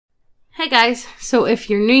guys, so if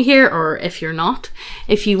you're new here or if you're not,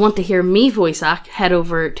 if you want to hear me voice act, head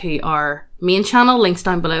over to our main channel, links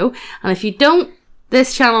down below. And if you don't,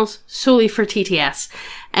 this channel's solely for TTS.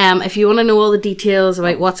 If you want to know all the details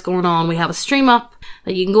about what's going on, we have a stream up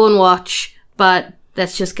that you can go and watch, but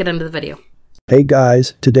let's just get into the video. Hey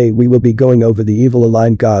guys, today we will be going over the evil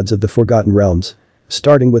aligned gods of the Forgotten Realms.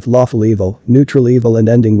 Starting with lawful evil, neutral evil and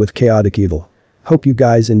ending with chaotic evil. Hope you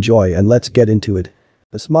guys enjoy and let's get into it.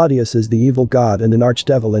 Asmodeus is the evil god and an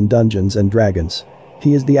archdevil in Dungeons and Dragons.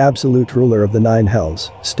 He is the absolute ruler of the 9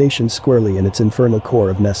 hells, stationed squarely in its infernal core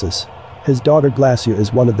of Nessus. His daughter Glacia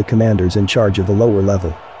is one of the commanders in charge of the lower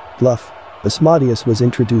level. Bluff. Asmodeus was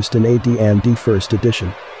introduced in AD&D 1st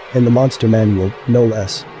edition. In the monster manual, no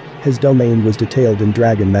less. His domain was detailed in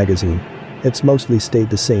Dragon magazine. It's mostly stayed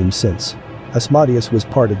the same since. Asmodeus was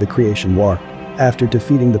part of the Creation War. After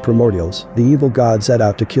defeating the Primordials, the evil gods set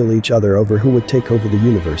out to kill each other over who would take over the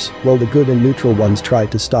universe, while the good and neutral ones tried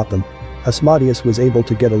to stop them. Asmodeus was able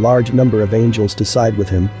to get a large number of angels to side with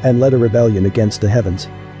him and led a rebellion against the heavens.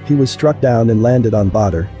 He was struck down and landed on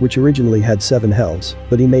Badr, which originally had 7 hells,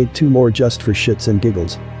 but he made 2 more just for shits and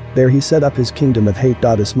giggles. There he set up his kingdom of hate.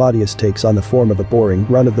 Asmodeus takes on the form of a boring,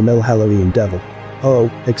 run-of-the-mill Halloween devil. Oh,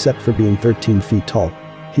 except for being 13 feet tall.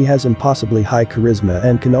 He has impossibly high charisma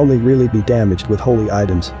and can only really be damaged with holy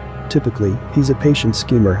items. Typically, he's a patient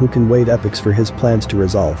schemer who can wait epochs for his plans to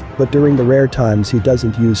resolve, but during the rare times he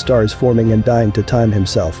doesn't use stars forming and dying to time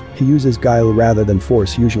himself, he uses guile rather than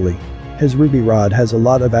force usually. His ruby rod has a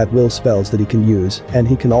lot of at-will spells that he can use, and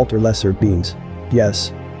he can alter lesser beings.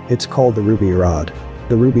 Yes. It's called the ruby rod.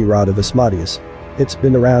 The ruby rod of Asmodeus. It's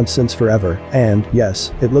been around since forever, and,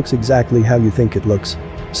 yes, it looks exactly how you think it looks.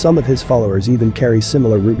 Some of his followers even carry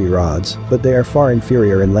similar ruby rods, but they are far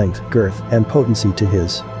inferior in length, girth, and potency to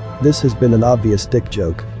his. This has been an obvious dick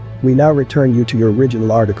joke. We now return you to your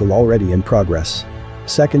original article already in progress.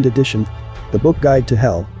 2nd edition. The book Guide to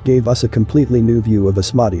Hell gave us a completely new view of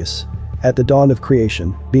Asmodeus. At the dawn of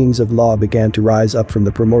creation, beings of law began to rise up from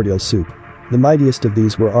the primordial soup. The mightiest of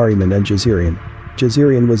these were Ahriman and Jazarian.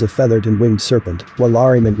 Jazarian was a feathered and winged serpent, while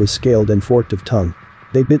Ahriman was scaled and forked of tongue.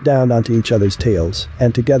 They bit down onto each other's tails,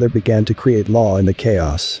 and together began to create law in the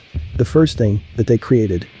chaos. The first thing that they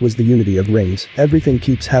created was the unity of rings. Everything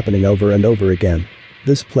keeps happening over and over again.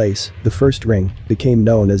 This place, the first ring, became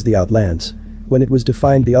known as the Outlands. When it was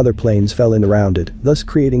defined, the other planes fell in around it, thus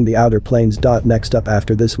creating the outer planes. Next up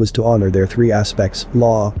after this was to honor their 3 aspects,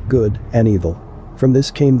 law, good, and evil. From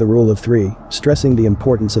this came the rule of 3, stressing the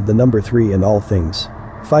importance of the number 3 in all things.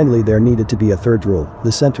 Finally, there needed to be a 3rd rule,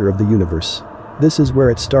 the center of the universe. This is where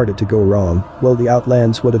it started to go wrong. While the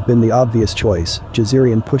Outlands would have been the obvious choice,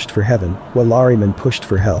 Jazarian pushed for heaven, while Ahriman pushed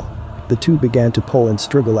for hell. The two began to pull and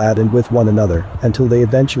struggle at and with one another, until they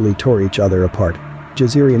eventually tore each other apart.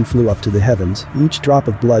 Jazarian flew up to the heavens. Each drop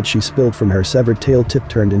of blood she spilled from her severed tail tip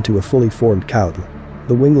turned into a fully formed cowl.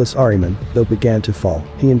 The wingless Ahriman, though, began to fall.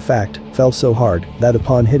 He in fact, fell so hard, that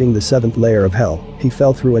upon hitting the 7th layer of hell, he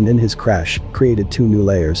fell through and in his crash, created 2 new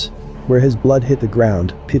layers. Where his blood hit the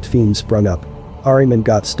ground, pit fiends sprung up. Ahriman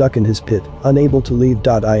got stuck in his pit, unable to leave.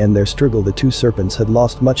 In their struggle the 2 serpents had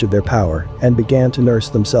lost much of their power, and began to nurse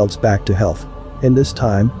themselves back to health. In this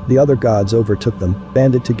time, the other gods overtook them,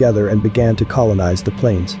 banded together and began to colonize the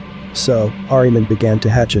plains. So, Ahriman began to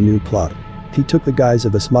hatch a new plot. He took the guise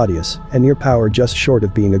of Asmodeus, a near power just short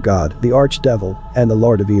of being a god, the archdevil, and the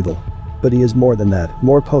lord of evil. But he is more than that,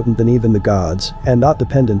 more potent than even the gods, and not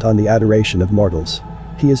dependent on the adoration of mortals.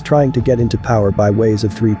 He is trying to get into power by ways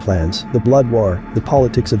of 3 plans, the Blood War, the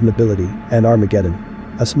politics of nobility, and Armageddon.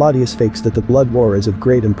 Asmodeus fakes that the Blood War is of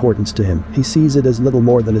great importance to him. He sees it as little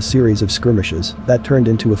more than a series of skirmishes that turned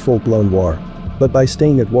into a full-blown war. But by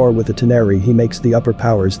staying at war with the Teneri, he makes the upper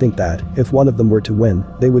powers think that, if one of them were to win,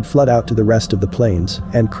 they would flood out to the rest of the plains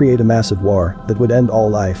and create a massive war that would end all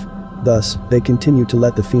life. Thus, they continue to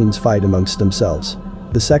let the fiends fight amongst themselves.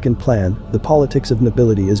 The 2nd plan, the politics of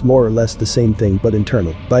nobility, is more or less the same thing but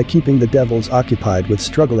internal. By keeping the devils occupied with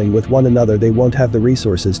struggling with one another, they won't have the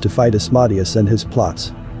resources to fight Asmodeus and his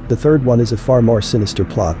plots. The 3rd one is a far more sinister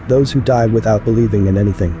plot, those who die without believing in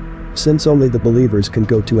anything. Since only the believers can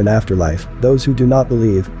go to an afterlife, those who do not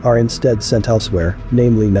believe are instead sent elsewhere,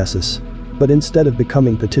 namely Nessus. But instead of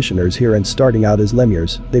becoming petitioners here and starting out as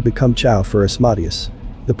lemures, they become chow for Asmodeus.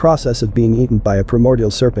 The process of being eaten by a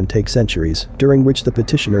primordial serpent takes centuries, during which the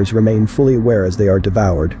petitioners remain fully aware as they are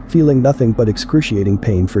devoured, feeling nothing but excruciating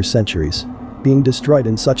pain for centuries. Being destroyed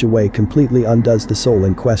in such a way completely undoes the soul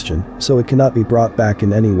in question, so it cannot be brought back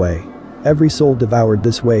in any way. Every soul devoured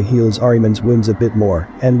this way heals Ahriman's wounds a bit more,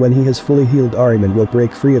 and when he has fully healed, Ahriman will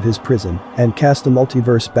break free of his prison and cast the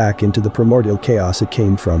multiverse back into the primordial chaos it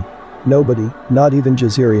came from. Nobody, not even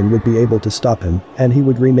Jazarian, would be able to stop him, and he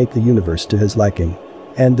would remake the universe to his liking.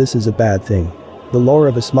 And this is a bad thing. The lore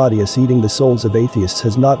of Asmodeus eating the souls of atheists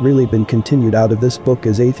has not really been continued out of this book,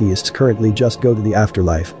 as atheists currently just go to the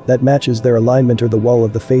afterlife that matches their alignment or the wall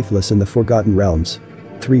of the faithless in the Forgotten Realms.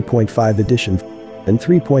 3.5 edition. In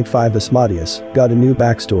 3.5, Asmodeus got a new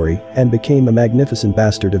backstory and became a magnificent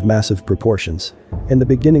bastard of massive proportions. In the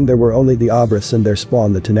beginning there were only the Abriths and their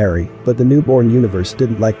spawn the Tenari, but the newborn universe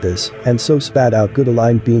didn't like this and so spat out good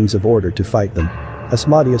aligned beings of order to fight them.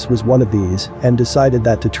 Asmodeus was one of these and decided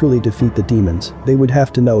that to truly defeat the demons, they would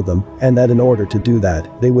have to know them, and that in order to do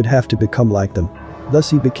that, they would have to become like them. Thus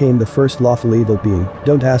he became the first lawful evil being.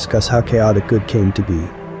 Don't ask us how chaotic good came to be.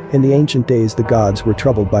 In the ancient days the gods were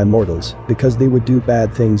troubled by mortals because they would do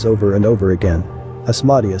bad things over and over again.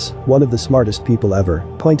 Asmodeus, one of the smartest people ever,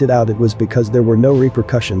 pointed out it was because there were no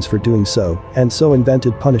repercussions for doing so, and so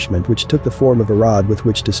invented punishment which took the form of a rod with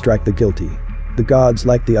which to strike the guilty. The gods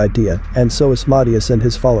liked the idea, and so Asmodeus and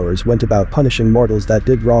his followers went about punishing mortals that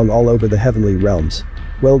did wrong all over the heavenly realms.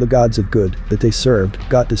 Well, the gods of good that they served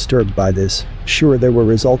got disturbed by this. Sure, there were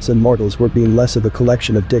results and mortals were being less of a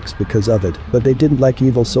collection of dicks because of it, but they didn't like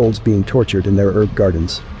evil souls being tortured in their herb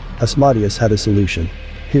gardens. Asmodeus had a solution.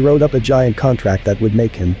 He wrote up a giant contract that would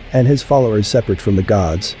make him and his followers separate from the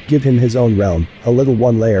gods, give him his own realm, a little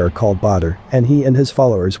one layer called Badr, and he and his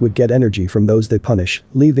followers would get energy from those they punish,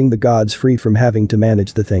 leaving the gods free from having to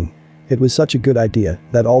manage the thing. It was such a good idea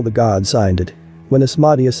that all the gods signed it. When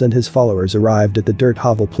Asmodeus and his followers arrived at the Dirt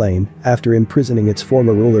Hovel Plain, after imprisoning its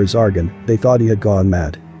former ruler Zargan, they thought he had gone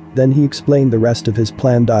mad. Then he explained the rest of his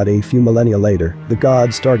plan. A few millennia later, the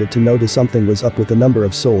gods started to notice something was up with the number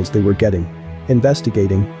of souls they were getting.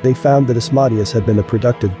 Investigating, they found that Asmodeus had been a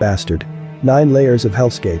productive bastard. 9 layers of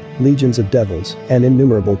hellscape, legions of devils, and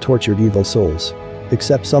innumerable tortured evil souls.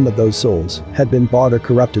 Except some of those souls had been bought or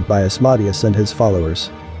corrupted by Asmodeus and his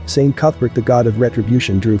followers. Saint Cuthbert, the god of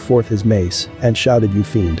retribution, drew forth his mace and shouted, "You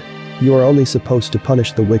fiend. You are only supposed to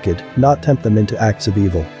punish the wicked, not tempt them into acts of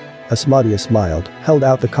evil." Asmodeus smiled, held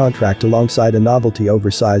out the contract alongside a novelty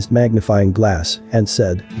oversized magnifying glass, and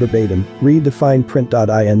said, verbatim, "Read the fine print.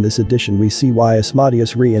 In this edition we see why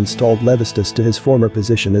Asmodeus reinstalled Levistus to his former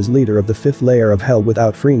position as leader of the 5th layer of hell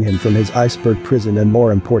without freeing him from his iceberg prison, and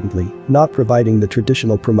more importantly, not providing the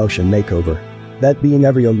traditional promotion makeover. That being,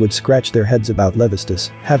 everyone would scratch their heads about Levistus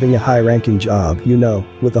having a high-ranking job, you know,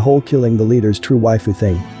 with the whole killing the leader's true waifu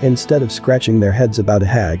thing, instead of scratching their heads about a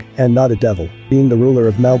hag, and not a devil, being the ruler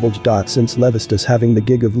of Melbourne. Since Levistus having the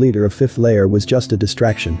gig of leader of 5th layer was just a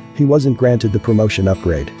distraction, he wasn't granted the promotion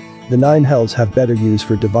upgrade. The 9 hells have better use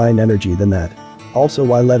for divine energy than that. Also,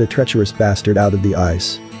 why let a treacherous bastard out of the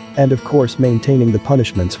ice? And of course, maintaining the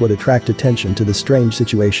punishments would attract attention to the strange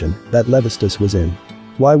situation that Levistus was in.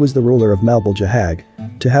 Why was the ruler of Malbolge a hag?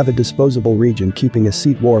 To have a disposable region keeping a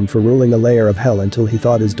seat warm for ruling a layer of hell until he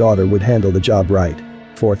thought his daughter would handle the job right.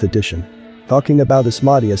 4th edition. Talking about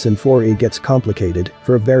Asmodeus in 4e gets complicated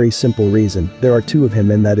for a very simple reason. There are 2 of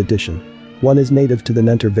him in that edition. One is native to the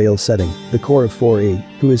Nentir Vale setting, the core of 4e,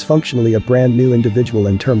 who is functionally a brand new individual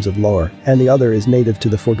in terms of lore, and the other is native to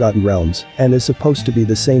the Forgotten Realms, and is supposed to be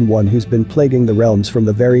the same one who's been plaguing the realms from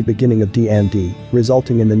the very beginning of D&D,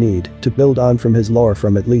 resulting in the need to build on from his lore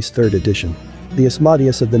from at least 3rd edition. The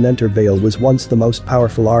Asmodeus of the Nentir Vale was once the most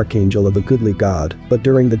powerful archangel of a goodly god, but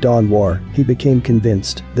during the Dawn War, he became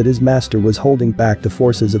convinced that his master was holding back the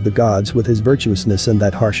forces of the gods with his virtuousness, and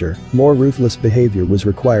that harsher, more ruthless behavior was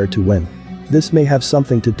required to win. This may have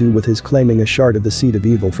something to do with his claiming a shard of the seed of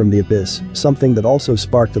evil from the abyss, something that also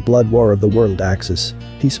sparked the blood war of the world axis.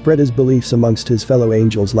 He spread his beliefs amongst his fellow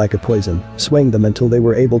angels like a poison, swaying them until they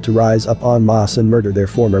were able to rise up en masse and murder their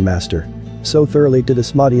former master. So thoroughly did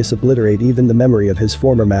Asmodeus obliterate even the memory of his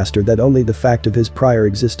former master that only the fact of his prior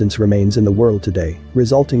existence remains in the world today,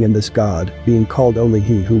 resulting in this god being called only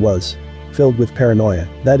he who was. Filled with paranoia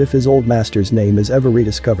that if his old master's name is ever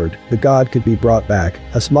rediscovered, the god could be brought back,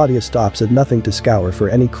 Asmodeus stops at nothing to scour for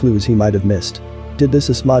any clues he might have missed. Did this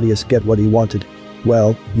Asmodeus get what he wanted?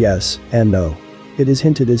 Well, yes and no. It is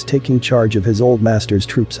hinted his taking charge of his old master's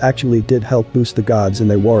troops actually did help boost the gods in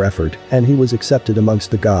their war effort, and he was accepted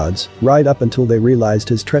amongst the gods, right up until they realized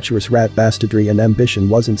his treacherous rat bastardry and ambition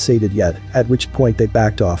wasn't sated yet, at which point they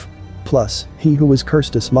backed off. Plus, he who was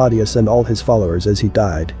cursed Asmodeus and all his followers as he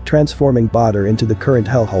died, transforming Badr into the current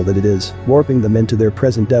hellhole that it is, warping them into their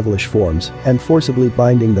present devilish forms, and forcibly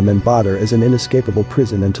binding them in Badr as an inescapable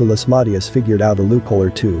prison until Asmodeus figured out a loophole or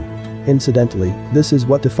 2. Incidentally, this is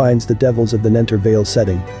what defines the devils of the Nentir Vale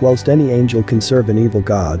setting. Whilst any angel can serve an evil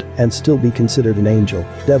god and still be considered an angel,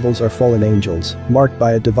 devils are fallen angels, marked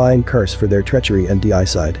by a divine curse for their treachery and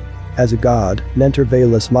deicide. As a god,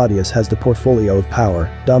 Nentervale Asmodeus has the portfolio of power,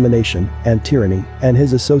 domination, and tyranny, and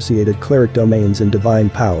his associated cleric domains and divine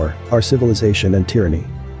power are civilization and tyranny.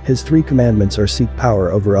 His 3 commandments are: seek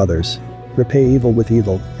power over others, repay evil with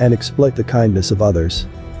evil, and exploit the kindness of others.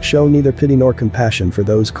 Show neither pity nor compassion for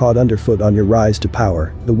those caught underfoot on your rise to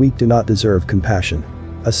power. The weak do not deserve compassion.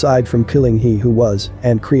 Aside from killing he who was,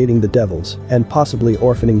 and creating the devils, and possibly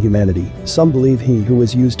orphaning humanity, some believe he who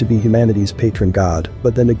was used to be humanity's patron god,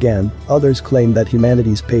 but then again, others claim that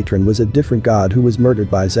humanity's patron was a different god who was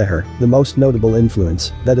murdered by Zehar. The most notable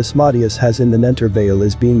influence that Asmodeus has in the Nentervale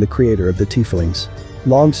is being the creator of the Tieflings.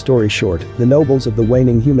 Long story short, the nobles of the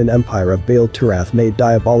waning human empire of Baal Turath made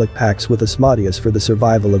diabolic pacts with Asmodeus for the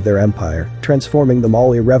survival of their empire, transforming them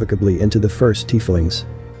all irrevocably into the first Tieflings.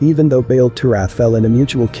 Even though Baal Turath fell in a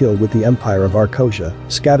mutual kill with the Empire of Arcosia,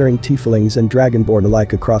 scattering Tieflings and Dragonborn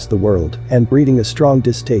alike across the world, and breeding a strong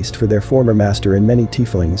distaste for their former master in many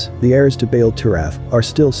Tieflings, the heirs to Baal Turath are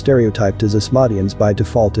still stereotyped as Asmodeans by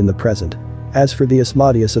default in the present. As for the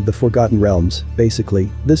Asmodeus of the Forgotten Realms, basically,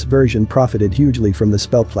 this version profited hugely from the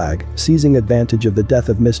spell plague, seizing advantage of the death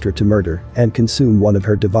of Mystra to murder and consume one of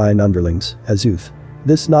her divine underlings, Azuth.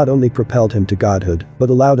 This not only propelled him to godhood, but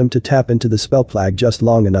allowed him to tap into the spell plague just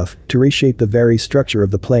long enough to reshape the very structure of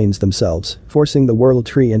the planes themselves, forcing the world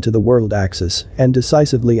tree into the world axis and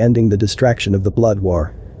decisively ending the distraction of the Blood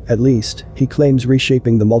War. At least, he claims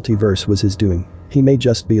reshaping the multiverse was his doing. He may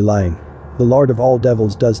just be lying. The Lord of all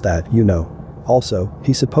Devils does that, you know. Also,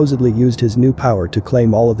 he supposedly used his new power to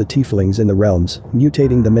claim all of the Tieflings in the realms,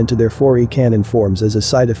 mutating them into their 4E canon forms as a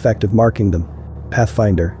side effect of marking them.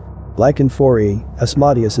 Pathfinder. Like in 4E,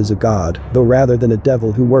 Asmodeus is a god, though rather than a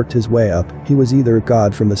devil who worked his way up, he was either a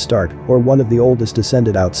god from the start, or one of the oldest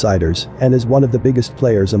descended outsiders, and is one of the biggest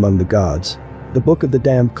players among the gods. The Book of the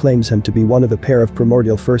Damned claims him to be one of a pair of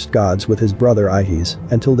primordial first gods with his brother Ihes,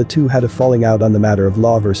 until the two had a falling out on the matter of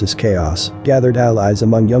law versus chaos, gathered allies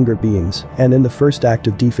among younger beings, and in the first act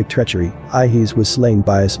of Deephic treachery, Ihes was slain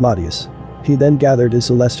by Asmodeus. He then gathered his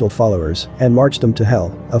celestial followers and marched them to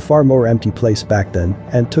hell, a far more empty place back then,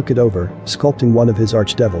 and took it over, sculpting one of his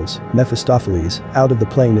archdevils, Mephistopheles, out of the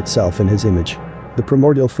plane itself in his image. The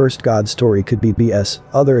primordial first god story could be BS,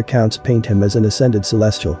 other accounts paint him as an ascended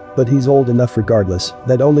celestial, but he's old enough regardless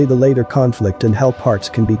that only the later conflict and hell parts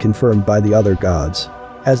can be confirmed by the other gods.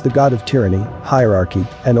 As the god of tyranny, hierarchy,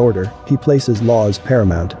 and order, he places law as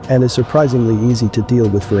paramount and is surprisingly easy to deal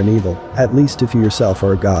with for an evil, at least if you yourself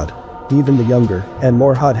are a god. Even the younger and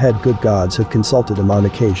more hot-head good gods have consulted him on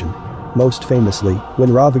occasion. Most famously, when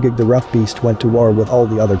Ravagig the Rough Beast went to war with all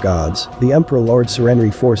the other gods, the Emperor Lord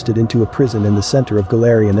Serenri forced it into a prison in the center of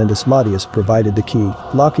Galarian, and Asmodeus provided the key,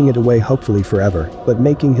 locking it away hopefully forever, but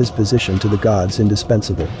making his position to the gods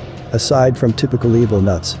indispensable. Aside from typical evil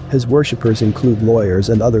nuts, his worshippers include lawyers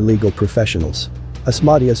and other legal professionals.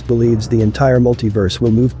 Asmodeus believes the entire multiverse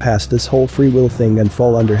will move past this whole free will thing and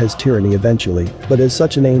fall under his tyranny eventually, but as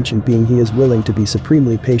such an ancient being he is willing to be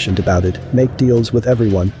supremely patient about it, make deals with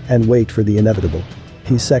everyone, and wait for the inevitable.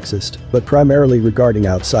 He's sexist, but primarily regarding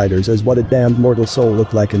outsiders as what a damned mortal soul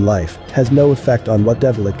look like in life, has no effect on what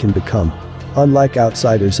devil it can become. Unlike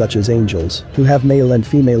outsiders such as angels, who have male and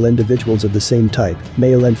female individuals of the same type,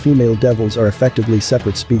 male and female devils are effectively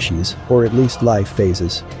separate species, or at least life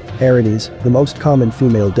phases. Erides, the most common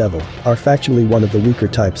female devil, are factually one of the weaker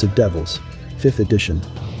types of devils. 5th edition.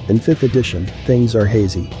 In 5th edition, things are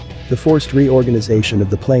hazy. The forced reorganization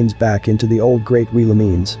of the planes back into the old Great Wheel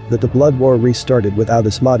means that the Blood War restarted without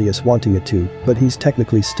Asmodeus wanting it to, but he's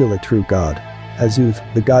technically still a true god. Azuth,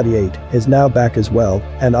 the Gaudiate, is now back as well,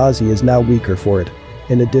 and Ozzy is now weaker for it.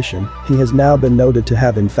 In addition, he has now been noted to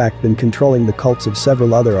have in fact been controlling the cults of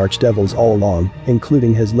several other archdevils all along,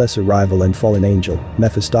 including his lesser rival and fallen angel,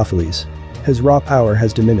 Mephistopheles. His raw power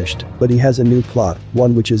has diminished, but he has a new plot,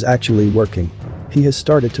 one which is actually working. He has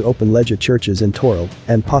started to open Ledger churches in Toril,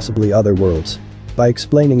 and possibly other worlds. By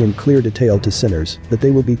explaining in clear detail to sinners that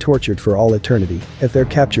they will be tortured for all eternity if they're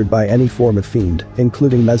captured by any form of fiend,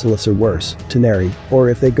 including Mesalus or worse, Teneri, or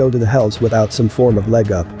if they go to the hells without some form of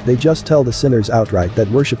leg up, they just tell the sinners outright that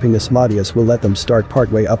worshipping Asmodeus will let them start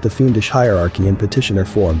partway up the fiendish hierarchy in petitioner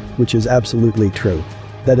form, which is absolutely true.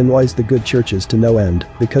 That annoys the good churches to no end,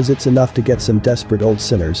 because it's enough to get some desperate old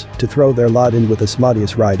sinners to throw their lot in with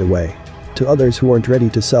Asmodeus right away. To others who aren't ready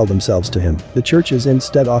to sell themselves to him, the churches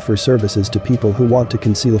instead offer services to people who want to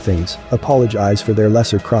conceal things, apologize for their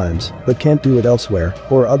lesser crimes, but can't do it elsewhere,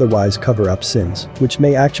 or otherwise cover up sins, which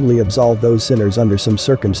may actually absolve those sinners under some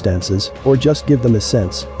circumstances, or just give them a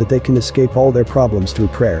sense that they can escape all their problems through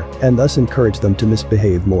prayer, and thus encourage them to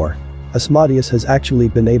misbehave more. Asmodeus has actually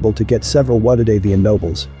been able to get several Watadavian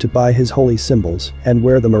nobles to buy his holy symbols and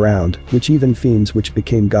wear them around, which even fiends which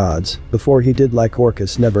became gods before he did like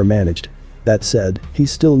Orcus never managed. That said,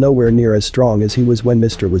 he's still nowhere near as strong as he was when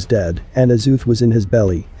Mr. was dead and Azuth was in his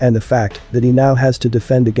belly, and the fact that he now has to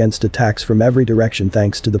defend against attacks from every direction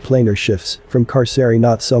thanks to the planar shifts from Carceri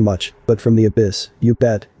not so much, but from the Abyss, you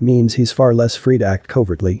bet, means he's far less free to act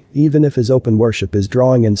covertly, even if his open worship is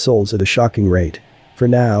drawing in souls at a shocking rate. For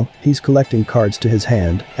now, he's collecting cards to his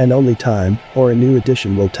hand, and only time, or a new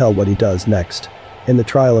edition will tell what he does next. In the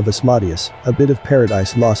trial of Asmodeus, a bit of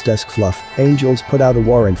Paradise Lost-esque fluff, angels put out a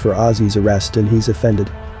warrant for Ozzy's arrest and he's offended.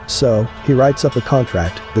 So, he writes up a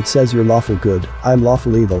contract that says you're lawful good, I'm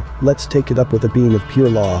lawful evil, let's take it up with a being of pure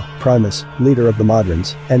law. Primus, leader of the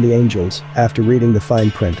Moderns, and the angels, after reading the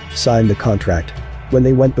fine print, signed the contract. When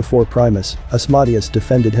they went before Primus, Asmodeus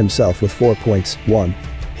defended himself with 4 points. 1.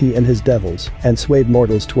 He and his devils, and swayed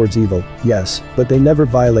mortals towards evil, yes, but they never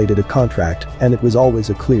violated a contract, and it was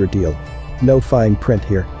always a clear deal. No fine print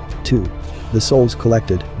here. 2. The souls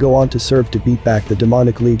collected go on to serve to beat back the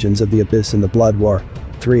demonic legions of the Abyss in the Blood War.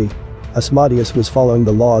 3. Asmodeus was following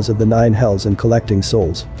the laws of the 9 hells and collecting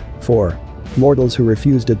souls. 4. Mortals who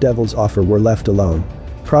refused a devil's offer were left alone.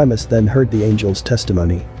 Primus then heard the angel's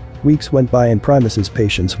testimony. Weeks went by and Primus's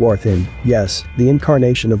patience wore thin. Yes, the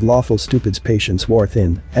incarnation of lawful stupid's patience wore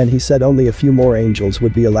thin, and he said only a few more angels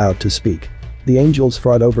would be allowed to speak. The angels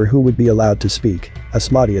fought over who would be allowed to speak.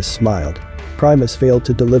 Asmodeus smiled. Primus failed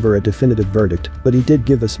to deliver a definitive verdict, but he did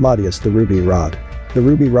give Asmodeus the Ruby Rod. The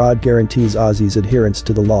Ruby Rod guarantees Ozzy's adherence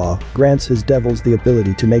to the law, grants his devils the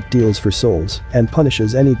ability to make deals for souls, and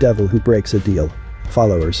punishes any devil who breaks a deal.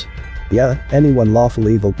 Followers. Yeah, anyone lawful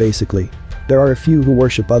evil basically. There are a few who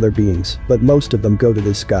worship other beings, but most of them go to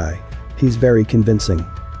this guy. He's very convincing.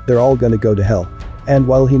 They're all gonna go to hell. And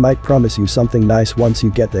while he might promise you something nice once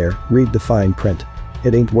you get there, read the fine print.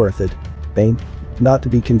 It ain't worth it. Bane? Not to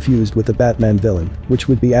be confused with the Batman villain, which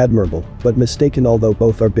would be admirable, but mistaken although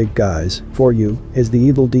both are big guys, for you, is the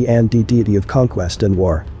evil D&D deity of conquest and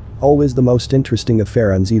war. Always the most interesting of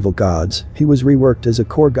Pharaon's evil gods, he was reworked as a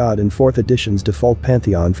core god in 4th edition's default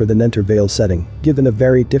pantheon for the Nentervale setting, given a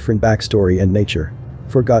very different backstory and nature.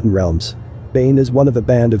 Forgotten Realms. Bane is one of a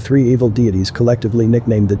band of 3 evil deities collectively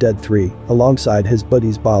nicknamed the Dead Three, alongside his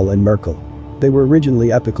buddies Baal and Merkel. They were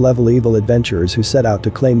originally epic-level evil adventurers who set out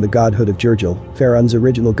to claim the godhood of Jirgil, Pharaon's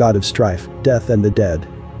original god of strife, death and the dead.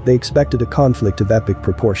 They expected a conflict of epic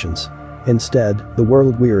proportions. Instead, the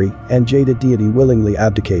world-weary and jaded deity willingly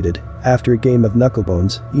abdicated. After a game of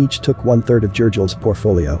knucklebones, each took 1/3 of Jirgil's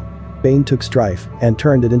portfolio. Bane took strife and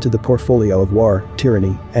turned it into the portfolio of war,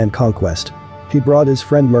 tyranny, and conquest. He brought his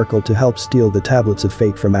friend Merkel to help steal the tablets of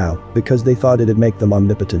fate from Au, because they thought it'd make them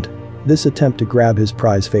omnipotent. This attempt to grab his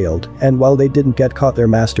prize failed, and while they didn't get caught, their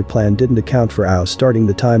master plan didn't account for Au starting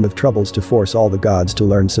the time of troubles to force all the gods to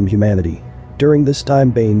learn some humanity. During this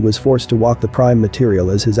time Bane was forced to walk the prime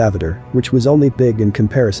material as his avatar, which was only big in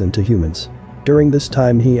comparison to humans. During this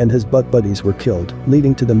time he and his butt buddies were killed,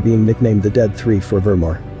 leading to them being nicknamed the Dead Three for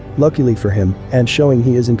Vermor. Luckily for him, and showing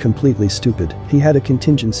he isn't completely stupid, he had a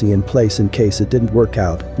contingency in place in case it didn't work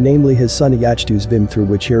out, namely his son Iachtu's Vim, through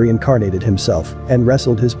which he reincarnated himself and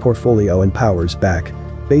wrestled his portfolio and powers back.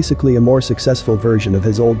 Basically a more successful version of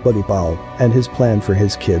his old buddy Baal and his plan for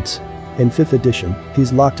his kids. In 5th edition,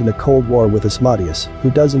 he's locked in a cold war with Asmodeus,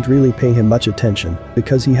 who doesn't really pay him much attention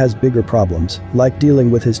because he has bigger problems, like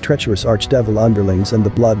dealing with his treacherous archdevil underlings and the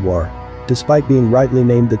Blood War. Despite being rightly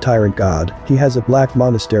named the Tyrant God, he has a black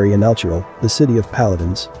monastery in Elturel, the city of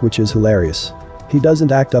paladins, which is hilarious. He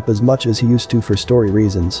doesn't act up as much as he used to for story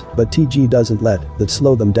reasons, but TG doesn't let that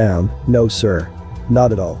slow them down, no sir.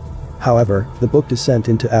 Not at all. However, the book Descent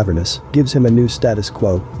into Avernus gives him a new status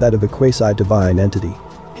quo, that of a quasi-divine entity.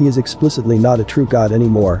 He is explicitly not a true god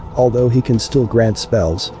anymore, although he can still grant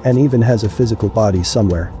spells, and even has a physical body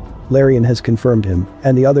somewhere. Larian has confirmed him,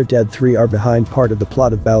 and the other Dead Three are behind part of the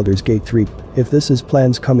plot of Baldur's Gate 3. If this is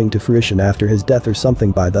plans coming to fruition after his death or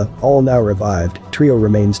something by the all now revived trio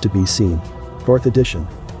remains to be seen. 4th edition.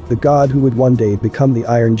 The god who would one day become the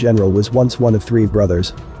Iron General was once one of 3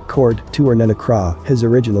 brothers. Cord, Tuorn and Akra, his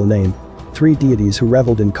original name. 3 deities who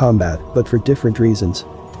reveled in combat, but for different reasons.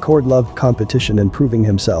 Cord loved competition and proving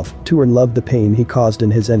himself, Tuorn loved the pain he caused in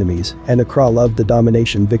his enemies, and Akra loved the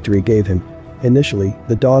domination victory gave him. Initially,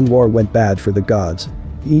 the Dawn War went bad for the gods.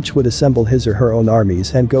 Each would assemble his or her own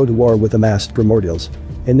armies and go to war with amassed primordials.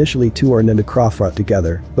 Initially Tuorn and Akra fought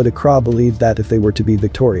together, but Akra believed that if they were to be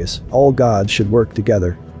victorious, all gods should work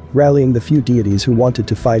together. Rallying the few deities who wanted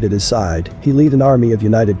to fight at his side, he led an army of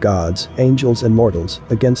united gods, angels and mortals,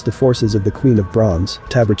 against the forces of the Queen of Bronze,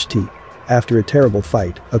 Tabrich T. After a terrible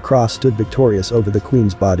fight, a cross stood victorious over the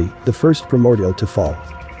queen's body, the first primordial to fall.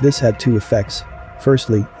 This had two effects.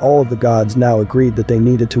 Firstly, all of the gods now agreed that they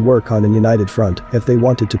needed to work on a united front if they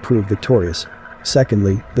wanted to prove victorious.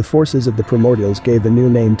 Secondly, the forces of the primordials gave a new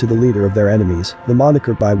name to the leader of their enemies, the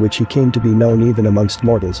moniker by which he came to be known even amongst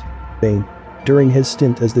mortals: Bane. During his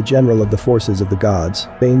stint as the general of the forces of the gods,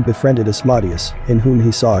 Bane befriended Asmodeus, in whom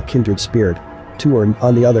he saw a kindred spirit. Tuorn,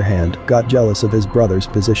 on the other hand, got jealous of his brother's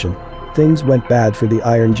position. Things went bad for the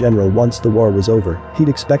Iron General once the war was over. He'd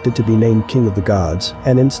expected to be named King of the Gods,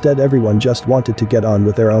 and instead everyone just wanted to get on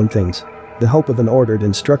with their own things. The hope of an ordered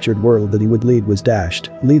and structured world that he would lead was dashed,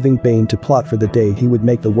 leaving Bane to plot for the day he would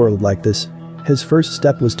make the world like this. His first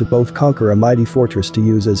step was to both conquer a mighty fortress to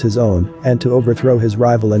use as his own, and to overthrow his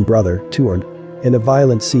rival and brother, Tuorn. In a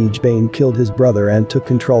violent siege, Bane killed his brother and took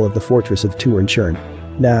control of the fortress of Tuorn.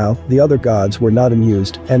 Now, the other gods were not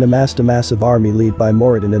amused and amassed a massive army led by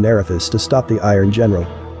Moradin and Erithus to stop the Iron General.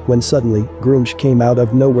 When suddenly, Grumsh came out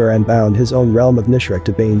of nowhere and bound his own realm of Nishrek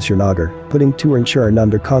to Bane's Shurnagar, putting Tuorn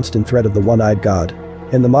under constant threat of the one-eyed god.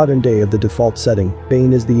 In the modern day of the default setting,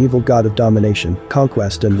 Bane is the evil god of domination,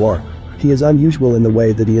 conquest and war. He is unusual in the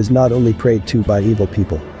way that he is not only prayed to by evil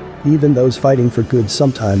people. Even those fighting for good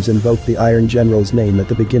sometimes invoke the Iron General's name at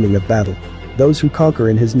the beginning of battle. Those who conquer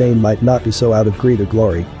in his name might not do so out of greed or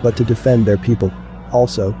glory, but to defend their people.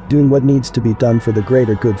 Also, doing what needs to be done for the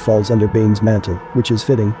greater good falls under Bane's mantle, which is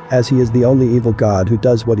fitting, as he is the only evil god who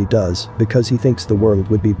does what he does because he thinks the world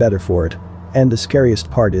would be better for it. And the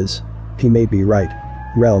scariest part is, he may be right.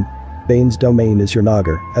 Realm. Bane's domain is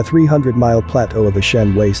Shurnagar, a 300-mile plateau of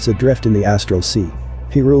Ashen wastes adrift in the Astral Sea.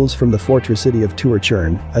 He rules from the fortress city of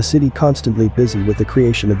Tuorn, a city constantly busy with the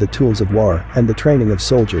creation of the tools of war and the training of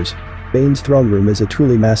soldiers. Bane's throne room is a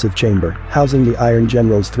truly massive chamber, housing the Iron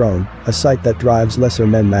General's throne, a sight that drives lesser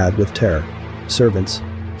men mad with terror. Servants.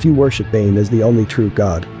 Few worship Bane as the only true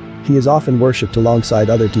god. He is often worshipped alongside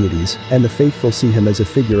other deities, and the faithful see him as a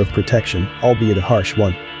figure of protection, albeit a harsh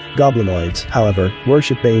one. Goblinoids, however,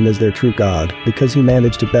 worship Bane as their true god because he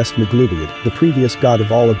managed to best Neckbeardia, the previous god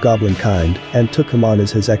of all of goblin kind, and took him on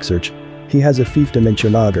as his exarch. He has a fiefdom in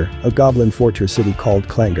Shurnagar, a goblin fortress city called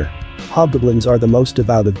Clangor. Hobgoblins are the most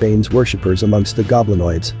devout of Bane's worshippers amongst the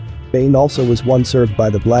goblinoids. Bane also was once served by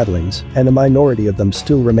the Bladlings, and a minority of them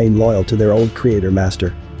still remain loyal to their old creator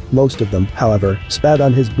master. Most of them, however, spat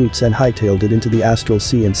on his boots and hightailed it into the Astral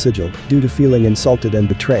Sea and Sigil, due to feeling insulted and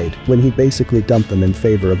betrayed when he basically dumped them in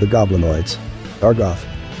favor of the goblinoids. Gargoth.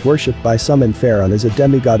 Worshipped by some in Faerun as a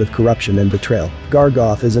demigod of corruption and betrayal,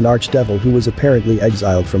 Gargoth is an archdevil who was apparently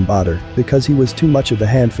exiled from Badr because he was too much of a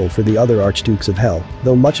handful for the other archdukes of hell,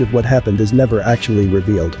 though much of what happened is never actually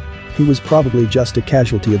revealed. He was probably just a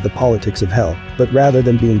casualty of the politics of hell, but rather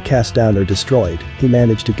than being cast down or destroyed, he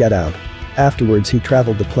managed to get out. Afterwards he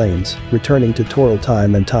traveled the plains, returning to Toril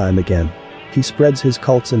time and time again. He spreads his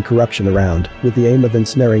cults and corruption around, with the aim of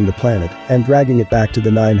ensnaring the planet and dragging it back to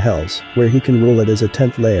the Nine Hells, where he can rule it as a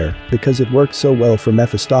 10th layer, because it worked so well for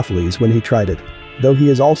Mephistopheles when he tried it. Though he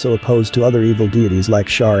is also opposed to other evil deities like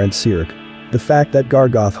Shar and Sirik. The fact that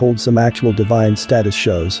Gargoth holds some actual divine status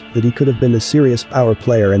shows that he could have been a serious power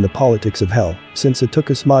player in the politics of hell, since it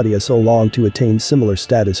took Asmodeus so long to attain similar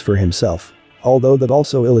status for himself. Although that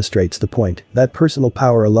also illustrates the point that personal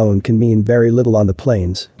power alone can mean very little on the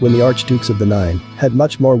plains, when the Archdukes of the Nine had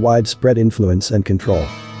much more widespread influence and control.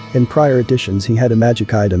 In prior editions he had a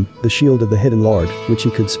magic item, the Shield of the Hidden Lord, which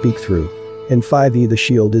he could speak through. In 5e the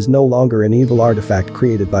shield is no longer an evil artifact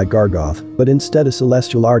created by Gargoth, but instead a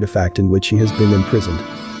celestial artifact in which he has been imprisoned.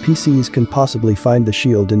 PCs can possibly find the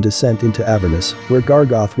shield in Descent into Avernus, where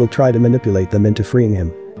Gargoth will try to manipulate them into freeing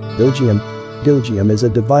him. Gilgium is a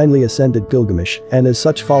divinely ascended Gilgamesh, and as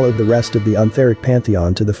such followed the rest of the Untheric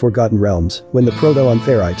pantheon to the Forgotten Realms, when the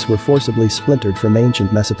Proto-Untherites were forcibly splintered from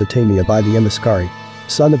ancient Mesopotamia by the Imiskari.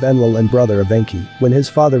 Son of Enlil and brother of Enki, when his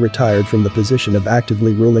father retired from the position of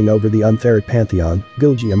actively ruling over the Untheric pantheon,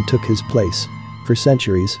 Gilgium took his place. For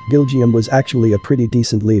centuries, Gilgium was actually a pretty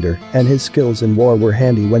decent leader, and his skills in war were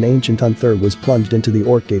handy when ancient Unther was plunged into the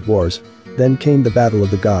Orkgate Wars. Then came the Battle of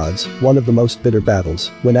the Gods, one of the most bitter battles,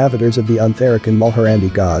 when avatars of the Untheric and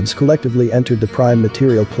Mulhorandi gods collectively entered the prime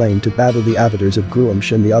material plane to battle the avatars of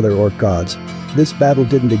Gruumsh and the other Orc gods. This battle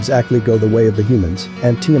didn't exactly go the way of the humans,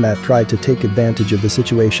 and Tiamat tried to take advantage of the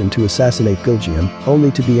situation to assassinate Gilgium, only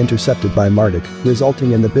to be intercepted by Marduk,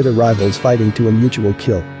 resulting in the bitter rivals fighting to a mutual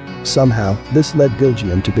kill. Somehow, this led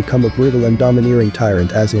Gilgium to become a brutal and domineering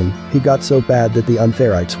tyrant, as in, he got so bad that the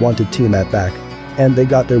Untherites wanted Tiamat back. And they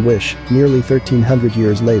got their wish. Nearly 1300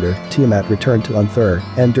 years later, Tiamat returned to Unther,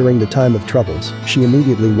 and during the time of troubles, she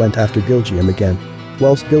immediately went after Gilgium again.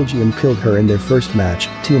 Whilst Gilgium killed her in their first match,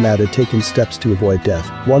 Tiamat had taken steps to avoid death.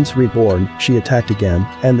 Once reborn, she attacked again,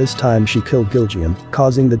 and this time she killed Gilgium,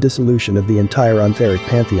 causing the dissolution of the entire Untheric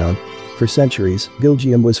pantheon. For centuries,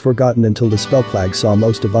 Gilgium was forgotten until the Spellplague saw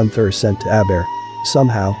most of Unther sent to Aber.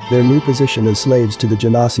 Somehow, their new position as slaves to the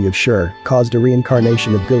Genasi of Shur caused a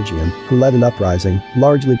reincarnation of Gilgium, who led an uprising,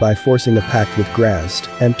 largely by forcing a pact with Grazd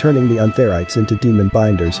and turning the Untherites into demon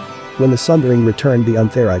binders. When the Sundering returned the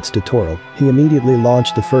Untherites to Toril, he immediately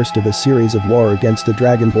launched the first of a series of war against the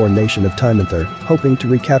dragonborn nation of Timanther, hoping to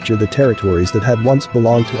recapture the territories that had once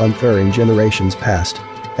belonged to Unther in generations past.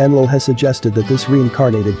 Enlil has suggested that this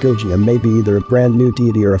reincarnated Gilgium may be either a brand new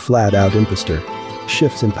deity or a flat-out impostor.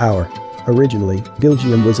 Shifts in power. Originally,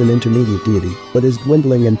 Gilgium was an intermediate deity, but his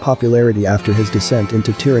dwindling in popularity after his descent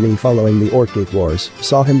into tyranny following the Ortgate Wars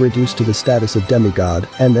saw him reduced to the status of demigod,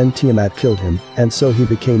 and then Tiamat killed him, and so he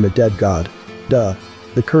became a dead god. Duh.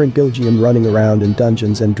 The current Gilgium running around in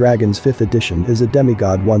Dungeons & Dragons 5th edition is a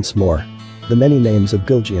demigod once more. The many names of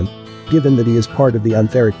Gilgium. Given that he is part of the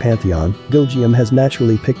Untheric pantheon, Gilgium has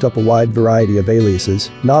naturally picked up a wide variety of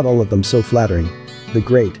aliases, not all of them so flattering. The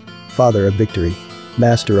Great, Father of Victory,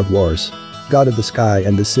 Master of Wars, God of the Sky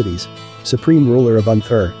and the Cities, Supreme Ruler of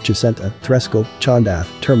Unther, Jacinta, Threskel, Chondath,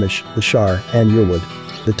 Termish, the Shar, and Yurwood,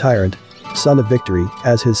 the Tyrant, Son of Victory,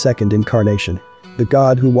 as his second incarnation, the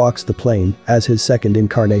God who walks the plane, as his second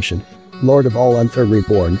incarnation, Lord of all Unther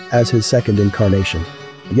reborn, as his second incarnation.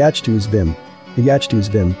 Yachtu Zvim. Yachtu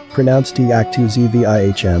Zvim, pronounced Yachtu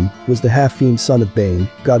Zvihm, was the half-fiend son of Bane,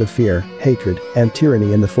 god of fear, hatred, and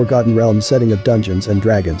tyranny in the Forgotten Realms setting of Dungeons &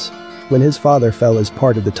 Dragons. When his father fell as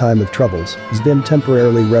part of the Time of Troubles, Zvim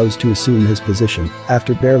temporarily rose to assume his position.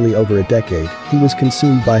 After barely over a decade, he was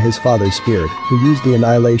consumed by his father's spirit, who used the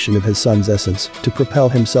annihilation of his son's essence to propel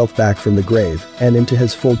himself back from the grave and into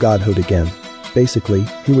his full godhood again. Basically,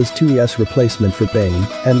 he was 2ES replacement for Bane,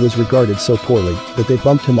 and was regarded so poorly that they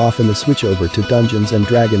bumped him off in the switchover to Dungeons &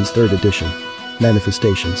 Dragons 3rd edition.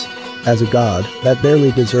 Manifestations. As a god that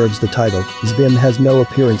barely deserves the title, Zvim has no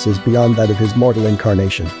appearances beyond that of his mortal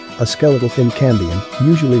incarnation, a skeletal thin Cambion,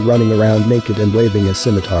 usually running around naked and waving a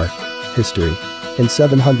scimitar. History. In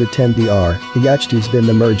 710 DR, Yachtu Zvim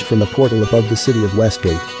emerged from a portal above the city of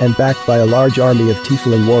Westgate, and backed by a large army of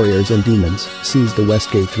tiefling warriors and demons, seized the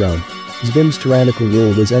Westgate throne. Zvim's tyrannical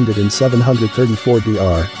rule was ended in 734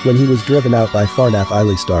 DR, when he was driven out by Farnath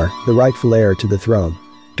Ilistar, the rightful heir to the throne.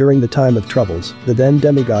 During the Time of Troubles, the then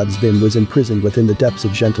demigod Zvim was imprisoned within the depths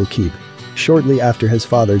of Gentle Keep. Shortly after his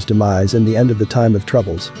father's demise and the end of the Time of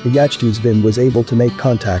Troubles, Yachtu Zvim was able to make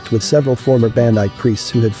contact with several former Bandite priests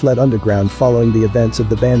who had fled underground following the events of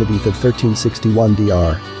the Bandideath of 1361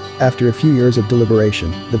 DR. After a few years of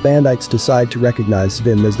deliberation, the Bandites decide to recognize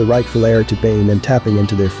Zvim as the rightful heir to Bane, and tapping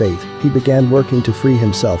into their faith, he began working to free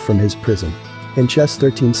himself from his prison. In Chess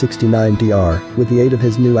 1369 DR, with the aid of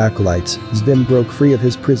his new acolytes, Zvim broke free of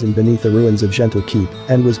his prison beneath the ruins of Gentle Keep,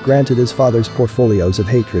 and was granted his father's portfolios of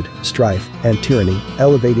hatred, strife, and tyranny,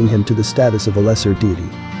 elevating him to the status of a lesser deity.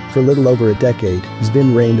 For little over a decade,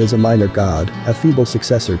 Zvim reigned as a minor god, a feeble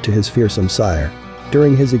successor to his fearsome sire.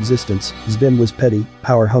 During his existence, Zvim was petty,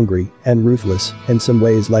 power-hungry, and ruthless, in some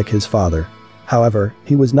ways like his father. However,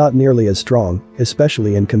 he was not nearly as strong,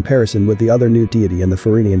 especially in comparison with the other new deity in the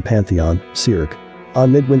Ferenian pantheon, Sirk. On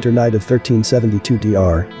Midwinter Night of 1372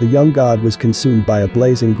 DR, the young god was consumed by a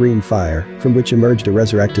blazing green fire, from which emerged a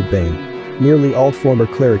resurrected Bane. Nearly all former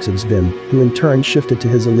clerics of Zvim, who in turn shifted to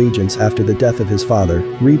his allegiance after the death of his father,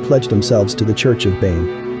 re-pledged themselves to the Church of Bane.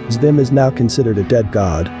 Zvim is now considered a dead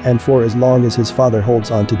god, and for as long as his father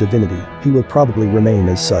holds on to divinity, he will probably remain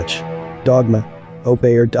as such. Dogma.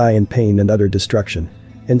 Obey or die in pain and utter destruction.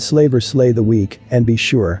 Enslave or slay the weak, and be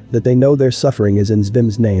sure that they know their suffering is in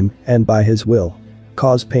Zvim's name, and by his will.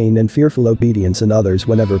 Cause pain and fearful obedience in others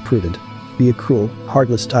whenever prudent. Be a cruel,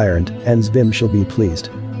 heartless tyrant, and Zvim shall be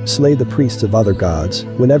pleased. Slay the priests of other gods,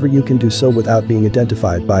 whenever you can do so without being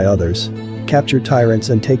identified by others. Capture tyrants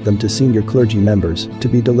and take them to senior clergy members, to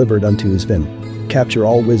be delivered unto Zvim. Capture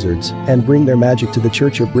all wizards, and bring their magic to the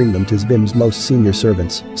church, or bring them to Zvim's most senior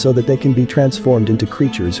servants, so that they can be transformed into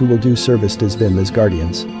creatures who will do service to Zvim as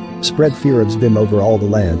guardians. Spread fear of Zvim over all the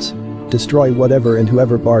lands. Destroy whatever and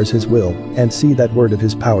whoever bars his will, and see that word of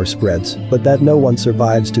his power spreads, but that no one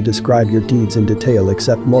survives to describe your deeds in detail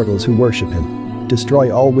except mortals who worship him.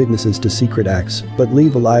 Destroy all witnesses to secret acts, but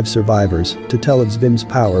leave alive survivors, to tell of Zvim's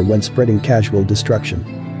power when spreading casual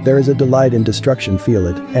destruction. There is a delight in destruction, feel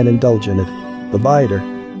it, and indulge in it.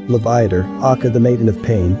 Leviator, Akka the Maiden of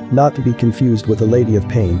Pain, not to be confused with the Lady of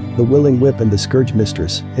Pain, the Willing Whip and the Scourge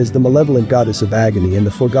Mistress, is the malevolent goddess of agony in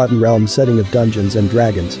the Forgotten Realms setting of Dungeons &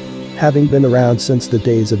 Dragons. Having been around since the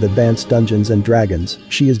days of advanced Dungeons and Dragons,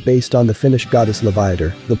 she is based on the Finnish goddess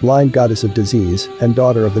Levator, the blind goddess of disease and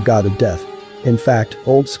daughter of the god of death. In fact,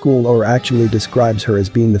 old school lore actually describes her as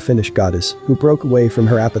being the Finnish goddess who broke away from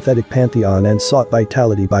her apathetic pantheon and sought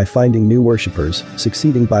vitality by finding new worshippers,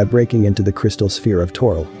 succeeding by breaking into the crystal sphere of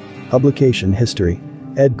Toril. Publication history.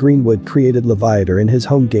 Ed Greenwood created Levator in his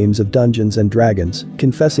home games of Dungeons and Dragons,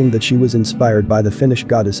 confessing that she was inspired by the Finnish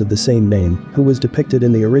goddess of the same name, who was depicted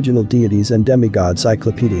in the original Deities and Demigods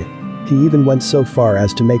Cyclopedia. He even went so far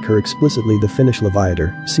as to make her explicitly the Finnish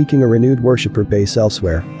Levator, seeking a renewed worshipper base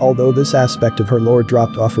elsewhere, although this aspect of her lore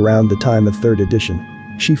dropped off around the time of 3rd edition.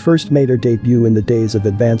 She first made her debut in the days of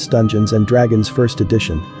Advanced Dungeons and Dragons 1st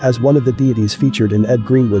edition, as one of the deities featured in Ed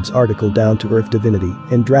Greenwood's article Down to Earth Divinity,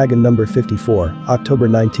 in Dragon number 54, October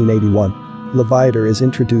 1981. Levator is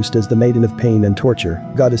introduced as the Maiden of Pain and Torture,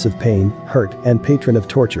 Goddess of Pain, Hurt, and Patron of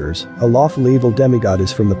Torturers, a lawful evil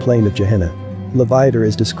demigoddess from the plane of Gehenna. Levator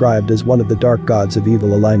is described as one of the dark gods of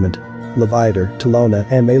evil alignment. Levator, Talona,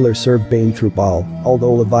 and Maelor serve Bane through Baal,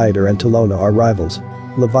 although Levator and Talona are rivals.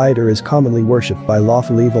 Levator is commonly worshipped by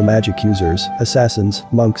lawful evil magic users, assassins,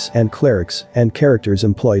 monks, and clerics, and characters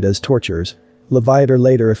employed as torturers. Levator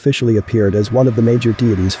later officially appeared as one of the major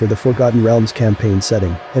deities for the Forgotten Realms campaign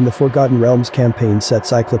setting, in the Forgotten Realms campaign set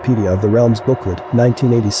Cyclopedia of the Realms booklet,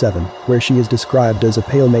 1987, where she is described as a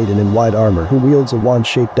pale maiden in white armor who wields a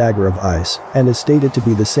wand-shaped dagger of ice, and is stated to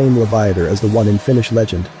be the same Levator as the one in Finnish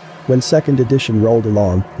legend. When 2nd edition rolled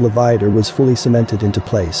along, Levator was fully cemented into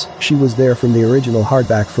place. She was there from the original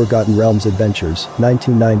hardback Forgotten Realms Adventures,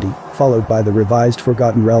 1990, followed by the revised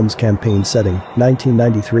Forgotten Realms campaign setting,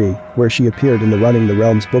 1993, where she appeared in the Running the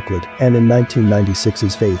Realms booklet, and in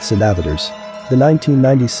 1996's Faiths and Avatars. The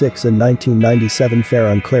 1996 and 1997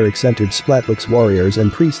 Pharaon clerics entered Splatbook's warriors and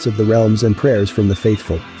priests of the realms and prayers from the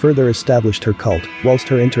faithful, further established her cult, whilst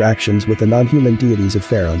her interactions with the non-human deities of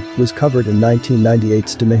Pharaon was covered in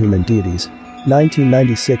 1998's Demi-Human Deities.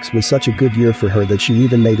 1996 was such a good year for her that she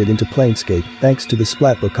even made it into Planescape, thanks to the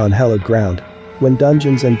Splatbook on hallowed ground. When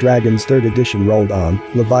Dungeons & Dragons 3rd edition rolled on,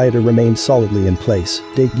 Levator remained solidly in place,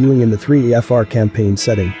 debuting in the 3EFR campaign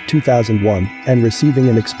setting, 2001, and receiving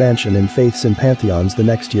an expansion in Faiths and Pantheons the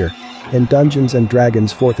next year. In Dungeons &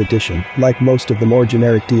 Dragons 4th edition, like most of the more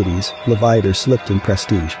generic deities, Levator slipped in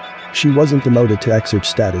prestige. She wasn't demoted to exarch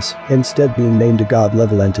status, instead being named a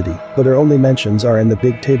god-level entity, but her only mentions are in the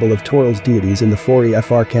big table of Toril's deities in the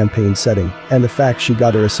 4EFR campaign setting, and the fact she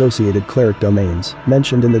got her associated cleric domains,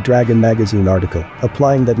 mentioned in the Dragon magazine article,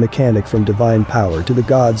 applying that mechanic from divine power to the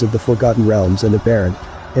gods of the Forgotten Realms and Aberrant.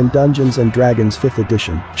 In Dungeons & Dragons 5th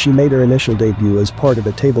edition, she made her initial debut as part of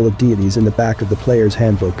a table of deities in the back of the player's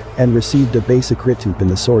handbook, and received a basic ritup in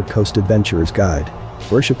the Sword Coast Adventurer's Guide.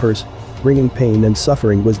 Worshippers. Bringing pain and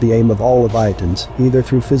suffering was the aim of all Leviathans, either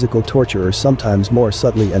through physical torture or sometimes more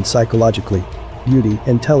subtly and psychologically. Beauty,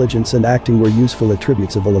 intelligence and acting were useful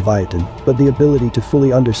attributes of a Leviathan, but the ability to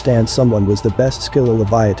fully understand someone was the best skill a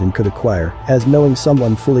Leviathan could acquire, as knowing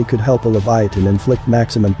someone fully could help a Leviathan inflict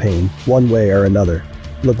maximum pain, one way or another.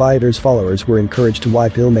 Leviator's followers were encouraged to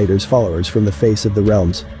wipe Ilmater's followers from the face of the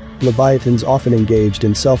realms. Leviathans often engaged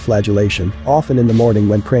in self-flagellation, often in the morning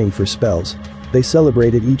when praying for spells. They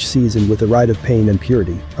celebrated each season with a rite of pain and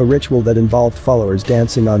purity, a ritual that involved followers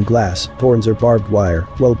dancing on glass, thorns or barbed wire,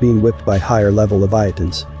 while being whipped by higher-level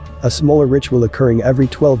Leviathans. A smaller ritual occurring every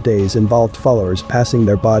 12 days involved followers passing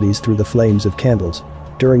their bodies through the flames of candles.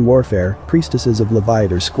 During warfare, priestesses of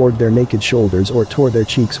Levator scored their naked shoulders or tore their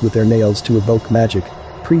cheeks with their nails to evoke magic.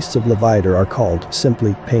 Priests of Levator are called,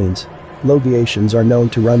 simply, Pains. Loviatians are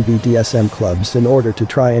known to run BDSM clubs in order to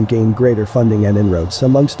try and gain greater funding and inroads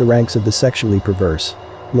amongst the ranks of the sexually perverse.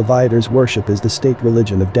 Levator's worship is the state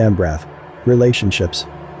religion of Dambrath. Relationships.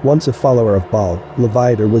 Once a follower of Baal,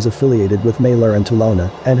 Levator was affiliated with Maelor and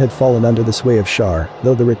Talona, and had fallen under the sway of Shar,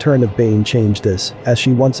 though the return of Bane changed this, as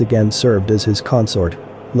she once again served as his consort.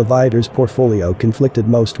 Levator's portfolio conflicted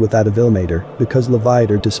most with that of Ilmater, because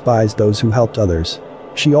Levator despised those who helped others.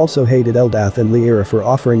 She also hated Eldath and Lyra for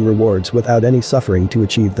offering rewards without any suffering to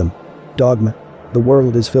achieve them. Dogma. The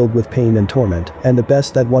world is filled with pain and torment, and the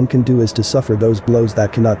best that one can do is to suffer those blows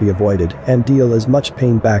that cannot be avoided, and deal as much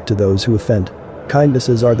pain back to those who offend.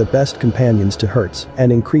 Kindnesses are the best companions to hurts,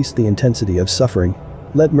 and increase the intensity of suffering.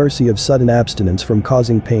 Let mercy of sudden abstinence from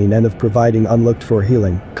causing pain and of providing unlooked-for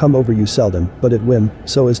healing come over you seldom, but at whim,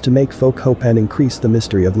 so as to make folk hope and increase the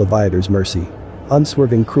mystery of Levator's mercy.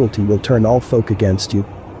 Unswerving cruelty will turn all folk against you.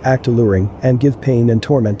 Act alluring, and give pain and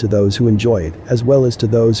torment to those who enjoy it, as well as to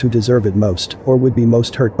those who deserve it most, or would be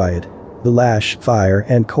most hurt by it. The lash, fire,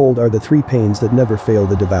 and cold are the three pains that never fail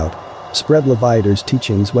the devout. Spread Levator's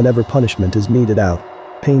teachings whenever punishment is meted out.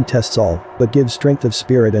 Pain tests all, but gives strength of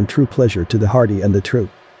spirit and true pleasure to the hardy and the true.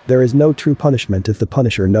 There is no true punishment if the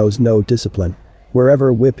punisher knows no discipline. Wherever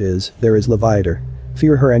a whip is, there is leviator.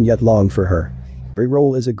 Fear her and yet long for her.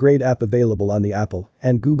 Reroll is a great app available on the Apple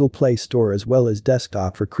and Google Play Store as well as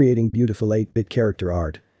desktop for creating beautiful 8-bit character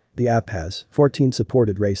art. The app has 14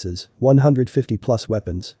 supported races, 150 plus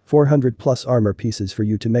weapons, 400 plus armor pieces for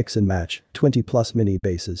you to mix and match, 20 plus mini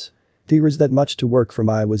bases. There is that much to work from.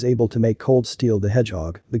 I was able to make Cold Steel the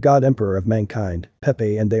Hedgehog, the God Emperor of Mankind,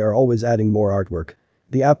 Pepe, and they are always adding more artwork.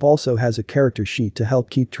 The app also has a character sheet to help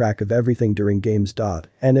keep track of everything during games.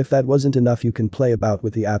 And if that wasn't enough, you can play about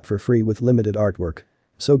with the app for free with limited artwork.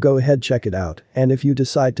 So go ahead, check it out, and if you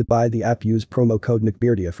decide to buy the app, use promo code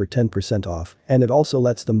Neckbeardia for 10% off, and it also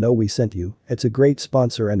lets them know we sent you. It's a great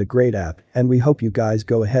sponsor and a great app, and we hope you guys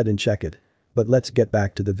go ahead and check it. But let's get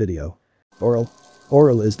back to the video.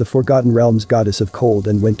 Auril is the Forgotten Realms goddess of cold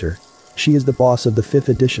and winter. She is the boss of the 5th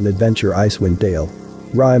edition adventure Icewind Dale.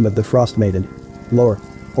 Rime of the Frost Maiden. Lore.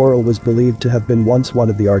 Auril was believed to have been once one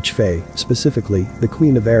of the Archfey, specifically, the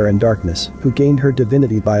Queen of Air and Darkness, who gained her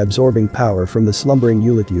divinity by absorbing power from the slumbering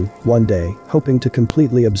Ulitu, one day, hoping to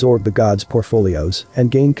completely absorb the gods' portfolios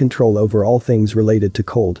and gain control over all things related to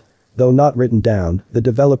cold. Though not written down, the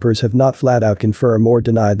developers have not flat out confirmed or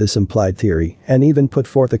denied this implied theory, and even put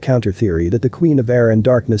forth a counter-theory that the Queen of Air and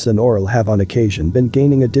Darkness and Auril have on occasion been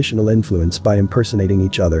gaining additional influence by impersonating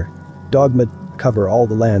each other. Dogma. Cover all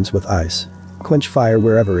the lands with ice. Quench fire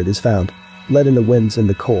wherever it is found. Let in the winds and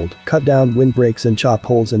the cold, cut down windbreaks and chop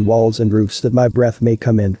holes in walls and roofs that my breath may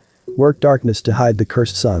come in. Work darkness to hide the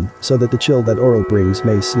cursed sun, so that the chill that Auril brings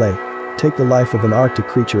may slay. Take the life of an Arctic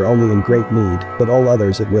creature only in great need, but all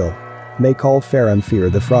others at will. Make all Faerun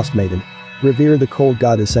fear the Frost Maiden. Revere the cold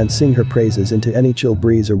goddess and sing her praises into any chill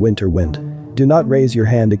breeze or winter wind. Do not raise your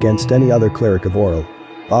hand against any other cleric of Auril.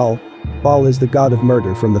 Baal is the god of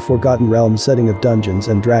murder from the Forgotten Realms setting of Dungeons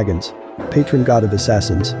and Dragons. Patron god of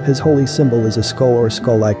assassins, his holy symbol is a skull or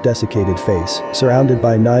skull-like desiccated face, surrounded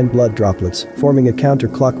by 9 blood droplets, forming a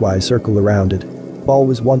counterclockwise circle around it. Baal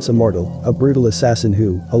was once a mortal, a brutal assassin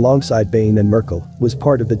who, alongside Bane and Merkel, was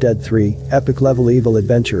part of the Dead 3, epic-level evil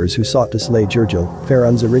adventurers who sought to slay Jirgil,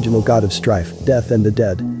 Faerun's original god of strife, death and the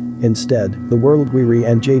dead. Instead, the world-weary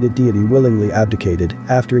and jaded deity willingly abdicated.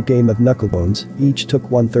 After a game of knucklebones, each took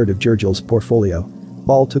 1/3 of Jirgil's portfolio.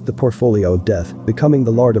 Baal took the portfolio of death, becoming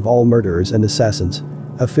the lord of all murderers and assassins.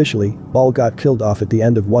 Officially, Baal got killed off at the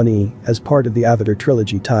end of 1E, as part of the Avatar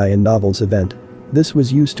trilogy tie-in novels event. This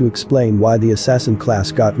was used to explain why the assassin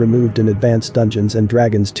class got removed in Advanced Dungeons &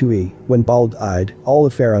 Dragons 2E. When Baal died, all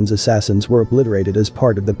of Faerun's assassins were obliterated as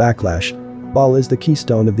part of the backlash. Baal is the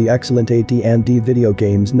keystone of the excellent AT&D video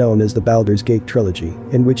games known as the Baldur's Gate trilogy,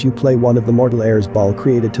 in which you play one of the mortal heirs Baal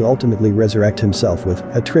created to ultimately resurrect himself with,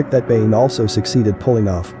 a trick that Bane also succeeded pulling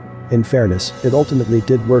off. In fairness, it ultimately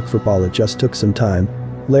did work for Baal, it just took some time.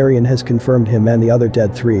 Larian has confirmed him and the other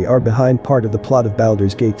Dead 3 are behind part of the plot of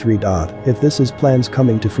Baldur's Gate 3. If this is plans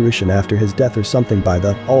coming to fruition after his death or something by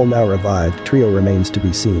the, all now revived, trio remains to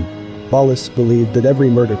be seen. Baalists believed that every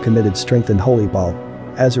murder committed strengthened holy Baal.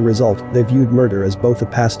 As a result, they viewed murder as both a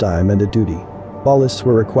pastime and a duty. Baalists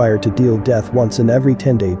were required to deal death once in every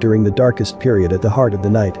 10 days during the darkest period at the heart of the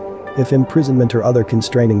night. If imprisonment or other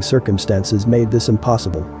constraining circumstances made this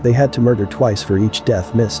impossible, they had to murder twice for each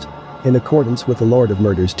death missed. In accordance with the Lord of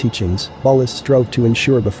Murder's teachings, Baalists strove to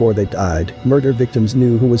ensure before they died, murder victims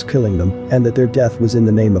knew who was killing them and that their death was in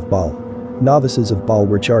the name of Baal. Novices of Baal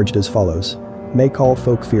were charged as follows. Make all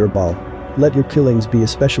folk fear Baal. Let your killings be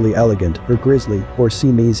especially elegant or grisly or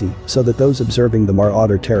seem easy so that those observing them are awed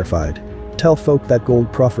or terrified. Tell folk that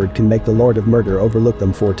gold proffered can make the Lord of Murder overlook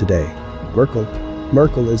them for today.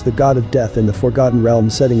 Merkel is the god of death in the Forgotten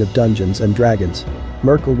Realms setting of Dungeons and Dragons.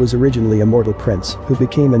 Merkel was originally a mortal prince who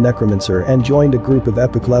became a necromancer and joined a group of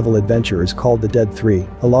epic-level adventurers called the Dead 3,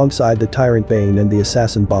 alongside the tyrant Bane and the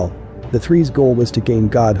assassin Baal. The Three's goal was to gain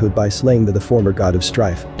godhood by slaying the former god of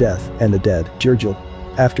strife, death, and the dead, Jirgil.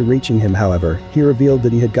 After reaching him, however, he revealed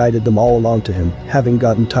that he had guided them all along to him, having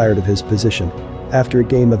gotten tired of his position. After a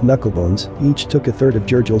game of knucklebones, each took 1/3 of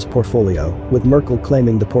Jirgil's portfolio, with Merkel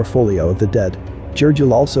claiming the portfolio of the dead.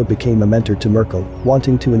 Jirgil also became a mentor to Merkel,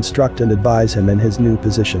 wanting to instruct and advise him in his new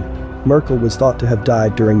position. Merkel was thought to have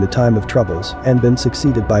died during the time of troubles and been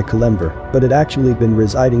succeeded by Kalemver, but had actually been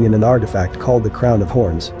residing in an artifact called the Crown of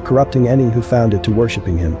Horns, corrupting any who found it to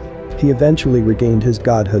worshipping him. He eventually regained his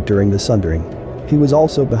godhood during the Sundering. He was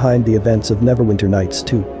also behind the events of Neverwinter Nights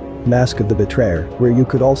 2. Mask of the Betrayer, where you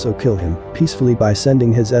could also kill him peacefully by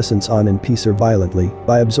sending his essence on in peace or violently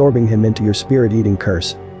by absorbing him into your spirit-eating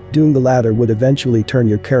curse. Doing the latter would eventually turn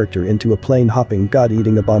your character into a plane-hopping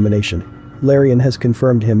god-eating abomination. Larian has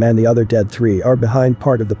confirmed him and the other dead 3 are behind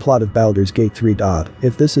part of the plot of Baldur's Gate 3.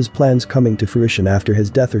 If this is plans coming to fruition after his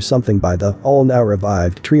death or something by the all-now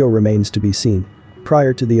revived trio remains to be seen.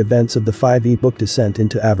 Prior to the events of the 5e book Descent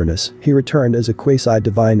into Avernus, he returned as a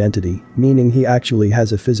quasi-divine entity, meaning he actually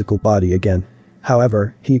has a physical body again.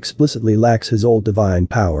 However, he explicitly lacks his old divine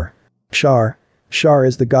power. Shar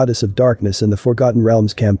is the goddess of darkness in the Forgotten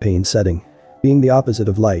Realms campaign setting. Being the opposite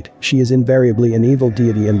of light, she is invariably an evil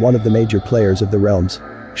deity and one of the major players of the realms.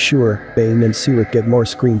 Sure, Bane and Sirik get more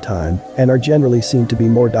screen time and are generally seen to be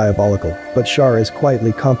more diabolical, but Shar is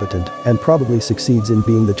quietly competent and probably succeeds in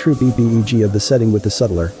being the true BBEG of the setting with the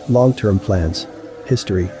subtler, long-term plans.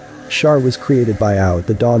 History. Shar was created by Ao at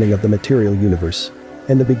the dawning of the material universe.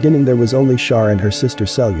 In the beginning there was only Shar and her sister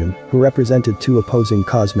Selyun, who represented two opposing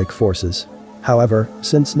cosmic forces. However,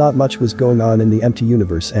 since not much was going on in the empty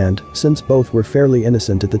universe and since both were fairly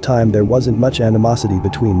innocent at the time, there wasn't much animosity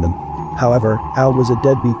between them. However, Ao was a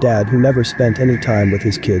deadbeat dad who never spent any time with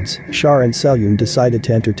his kids. Shar and Selyun decided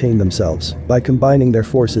to entertain themselves by combining their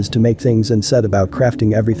forces to make things and set about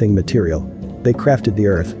crafting everything material. They crafted the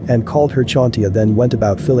earth and called her Chauntea, then went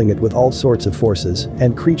about filling it with all sorts of forces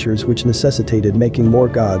and creatures which necessitated making more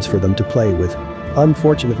gods for them to play with.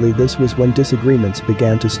 Unfortunately, this was when disagreements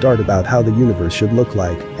began to start about how the universe should look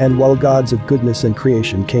like, and while gods of goodness and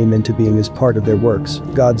creation came into being as part of their works,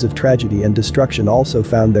 gods of tragedy and destruction also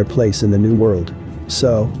found their place in the new world.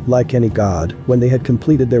 So, like any god, when they had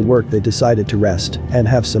completed their work they decided to rest and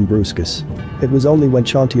have some bruscus. It was only when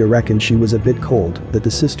Chauntea reckoned she was a bit cold that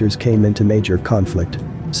the sisters came into major conflict.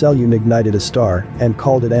 Selyun ignited a star and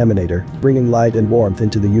called it Aminator, bringing light and warmth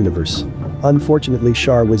into the universe. Unfortunately,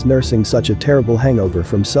 Shar was nursing such a terrible hangover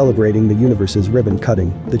from celebrating the universe's ribbon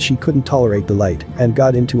cutting that she couldn't tolerate the light and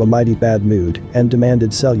got into a mighty bad mood and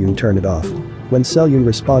demanded Selyun turn it off. When Selyun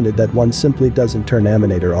responded that one simply doesn't turn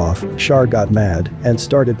Aminator off, Shar got mad and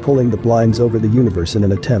started pulling the blinds over the universe in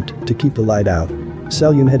an attempt to keep the light out.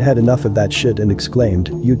 Selyun had had enough of that shit and exclaimed,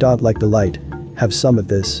 "You don't like the light? Have some of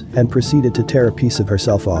this," and proceeded to tear a piece of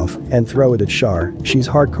herself off and throw it at Shar. She's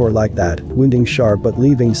hardcore like that, wounding Shar but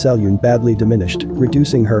leaving Selyun badly diminished,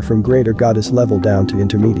 reducing her from greater goddess level down to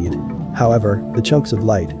intermediate. However, the chunks of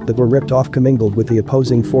light that were ripped off commingled with the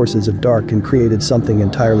opposing forces of dark and created something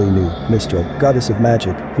entirely new. Mistral, goddess of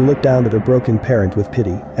magic, who looked down at her broken parent with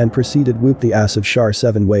pity and proceeded whoop the ass of Shar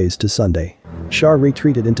 7 ways to Sunday. Shar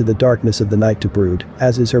retreated into the darkness of the night to brood,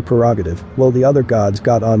 as is her prerogative, while the other gods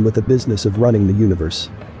got on with the business of running the universe.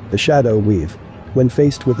 The Shadow Weave. When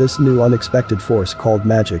faced with this new unexpected force called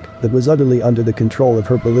magic that was utterly under the control of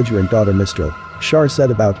her belligerent daughter Mistral, Shar set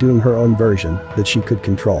about doing her own version that she could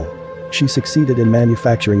control. She succeeded in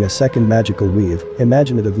manufacturing a second magical weave,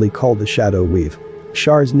 imaginatively called the Shadow Weave.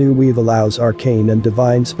 Shar's new weave allows arcane and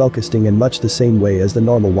divine spellcasting in much the same way as the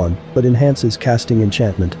normal one, but enhances casting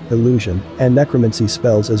enchantment, illusion, and necromancy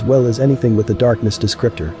spells as well as anything with the darkness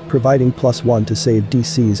descriptor, providing +1 to save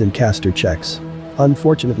DCs and caster checks.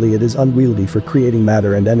 Unfortunately, it is unwieldy for creating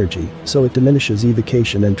matter and energy, so it diminishes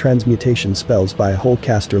evocation and transmutation spells by a whole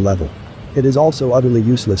caster level. It is also utterly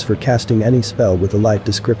useless for casting any spell with a light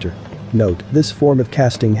descriptor. Note, this form of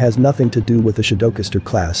casting has nothing to do with the Shadowcaster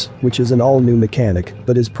class, which is an all-new mechanic,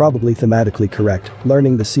 but is probably thematically correct.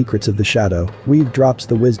 Learning the secrets of the Shadow Weave drops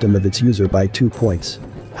the wisdom of its user by 2 points.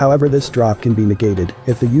 However, this drop can be negated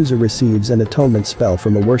if the user receives an atonement spell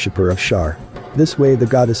from a worshipper of Shar. This way the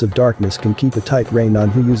goddess of darkness can keep a tight rein on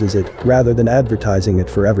who uses it, rather than advertising it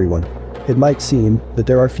for everyone. It might seem that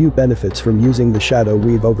there are few benefits from using the Shadow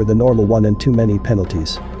Weave over the normal one and too many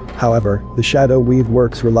penalties. However, the Shadow Weave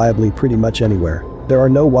works reliably pretty much anywhere. There are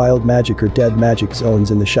no wild magic or dead magic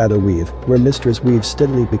zones in the Shadow Weave, where Mistress Weave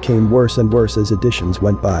steadily became worse and worse as editions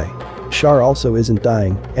went by. Shar also isn't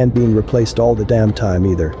dying and being replaced all the damn time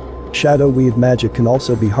either. Shadow Weave magic can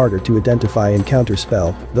also be harder to identify and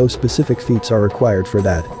counterspell, though specific feats are required for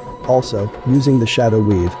that. Also, using the Shadow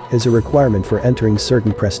Weave is a requirement for entering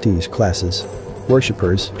certain prestige classes.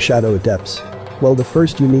 Worshippers, Shadow Adepts. Well, the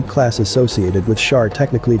first unique class associated with Shar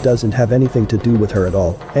technically doesn't have anything to do with her at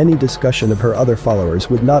all. Any discussion of her other followers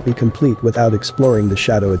would not be complete without exploring the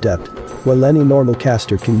Shadow Adept. While any normal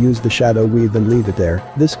caster can use the Shadow Weave and leave it there,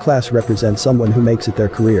 this class represents someone who makes it their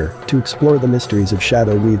career to explore the mysteries of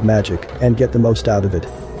Shadow Weave magic and get the most out of it.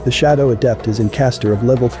 The Shadow Adept is a caster of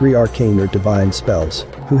level 3 arcane or divine spells,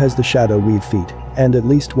 who has the Shadow Weave feat, and at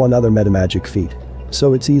least one other metamagic feat.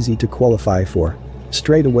 So it's easy to qualify for.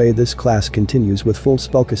 Straight away this class continues with full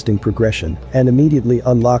spellcasting progression and immediately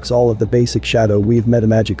unlocks all of the basic Shadow Weave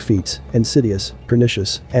metamagic feats, Insidious,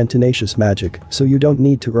 Pernicious, and Tenacious magic, so you don't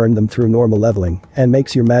need to earn them through normal leveling, and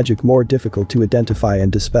makes your magic more difficult to identify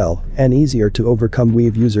and dispel, and easier to overcome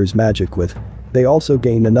Weave users' magic with. They also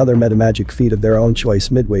gain another metamagic feat of their own choice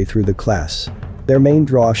midway through the class. Their main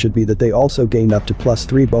draw should be that they also gain up to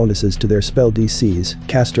 +3 bonuses to their spell DCs,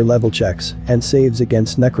 caster level checks, and saves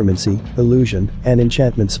against necromancy, illusion, and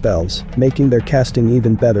enchantment spells, making their casting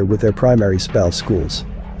even better with their primary spell schools.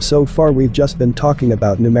 So far we've just been talking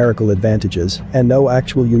about numerical advantages and no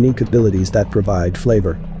actual unique abilities that provide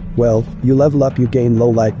flavor. Well, you level up, you gain low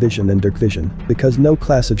light vision and dark vision, because no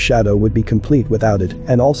class of shadow would be complete without it,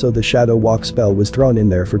 and also the shadow walk spell was thrown in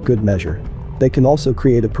there for good measure. They can also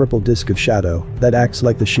create a purple disc of shadow that acts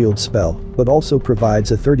like the shield spell, but also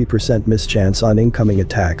provides a 30% miss chance on incoming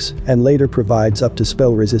attacks, and later provides up to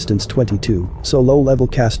spell resistance 22, so low-level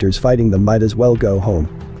casters fighting them might as well go home.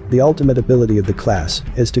 The ultimate ability of the class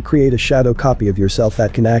is to create a shadow copy of yourself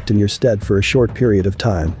that can act in your stead for a short period of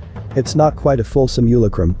time. It's not quite a full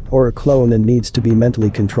simulacrum or a clone and needs to be mentally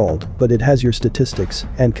controlled, but it has your statistics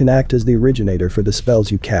and can act as the originator for the spells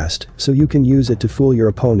you cast, so you can use it to fool your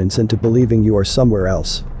opponents into believing you are somewhere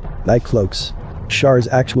else. Night Cloaks. Char's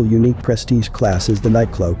actual unique prestige class is the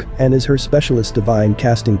Night Cloak and is her specialist divine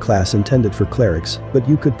casting class intended for clerics, but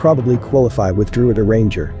you could probably qualify with druid or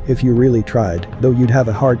ranger if you really tried, though you'd have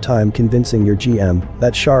a hard time convincing your GM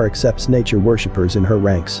that Char accepts nature worshippers in her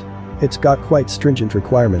ranks. It's got quite stringent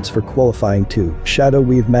requirements for qualifying too: Shadow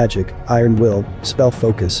Weave Magic, Iron Will, Spell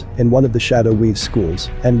Focus, in one of the Shadow Weave schools,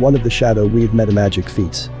 and one of the Shadow Weave metamagic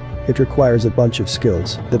feats. It requires a bunch of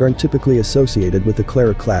skills that aren't typically associated with the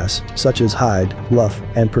cleric class, such as Hide, Bluff,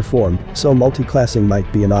 and Perform, so multi-classing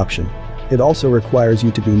might be an option. It also requires you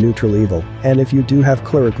to be neutral evil, and if you do have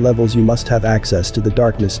cleric levels you must have access to the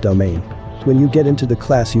darkness domain. When you get into the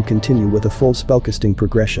class you continue with a full spellcasting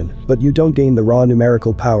progression, but you don't gain the raw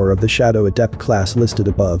numerical power of the Shadow Adept class listed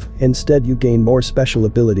above. Instead you gain more special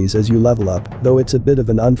abilities as you level up, though it's a bit of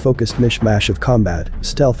an unfocused mishmash of combat,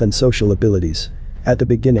 stealth and social abilities. At the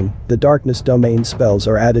beginning, the darkness domain spells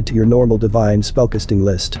are added to your normal divine spellcasting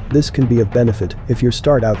list. This can be of benefit if your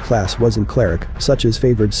start out class wasn't cleric, such as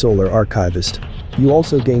favored soul or archivist. You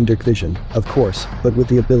also gain dark vision, of course, but with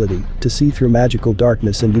the ability to see through magical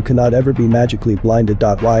darkness, and you cannot ever be magically blinded.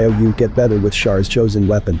 You get better with Char's chosen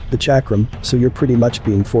weapon, the Chakram, so you're pretty much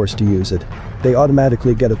being forced to use it. They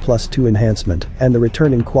automatically get a +2 enhancement and the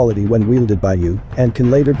returning quality when wielded by you, and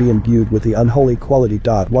can later be imbued with the unholy quality.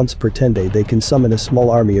 Once per 10 day they can summon a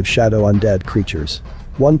small army of shadow undead creatures.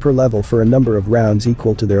 1 per level for a number of rounds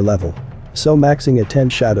equal to their level. So maxing at 10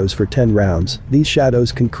 shadows for 10 rounds, these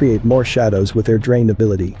shadows can create more shadows with their drain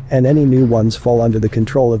ability, and any new ones fall under the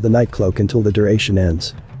control of the Night Cloak until the duration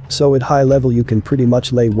ends. So at high level you can pretty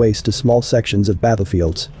much lay waste to small sections of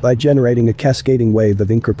battlefields by generating a cascading wave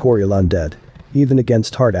of incorporeal undead. Even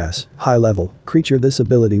against hardass, high-level creature this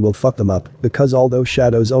ability will fuck them up, because although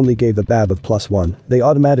shadows only gave a BAB of +1, they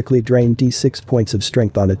automatically drain d6 points of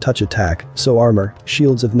strength on a touch attack, so armor,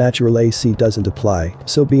 shields of natural AC doesn't apply,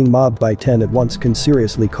 so being mobbed by 10 at once can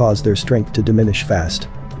seriously cause their strength to diminish fast.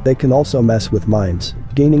 They can also mess with minds,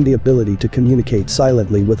 gaining the ability to communicate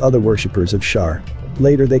silently with other worshippers of Char.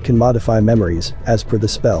 Later they can modify memories, as per the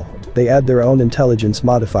spell. They add their own intelligence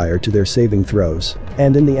modifier to their saving throws,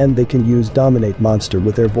 and in the end they can use Dominate Monster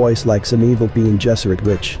with their voice like some evil being Gesserit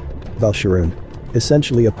Witch. Velsharoon.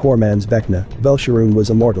 Essentially a poor man's Vecna, Velsharoon was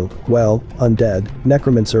a mortal, well, undead,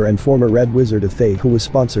 necromancer and former Red Wizard of Thay who was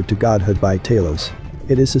sponsored to godhood by Talos.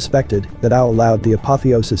 It is suspected that Ao allowed the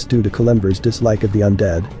apotheosis due to Kalimber's dislike of the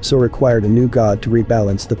undead, so required a new god to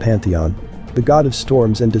rebalance the pantheon. The god of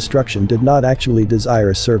storms and destruction did not actually desire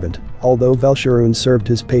a servant. Although Velsharoon served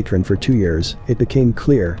his patron for 2 years, it became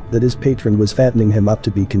clear that his patron was fattening him up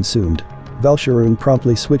to be consumed. Velsharoon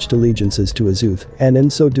promptly switched allegiances to Azuth, and in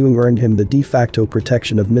so doing earned him the de facto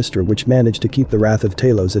protection of Mystra, which managed to keep the wrath of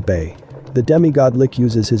Talos at bay. The demigod Lich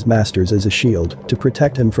uses his masters as a shield to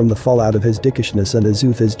protect him from the fallout of his dickishness, and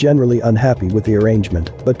Azuth is generally unhappy with the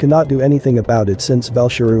arrangement, but cannot do anything about it since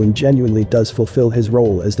Velsharoon genuinely does fulfill his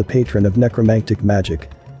role as the patron of necromantic magic.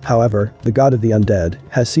 However, the god of the undead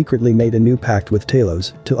has secretly made a new pact with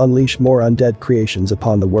Talos to unleash more undead creations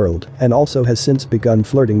upon the world, and also has since begun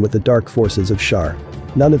flirting with the dark forces of Char.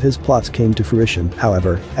 None of his plots came to fruition,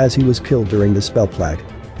 however, as he was killed during the spell plague.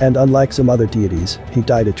 And unlike some other deities, he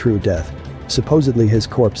died a true death. Supposedly his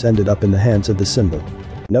corpse ended up in the hands of the symbol.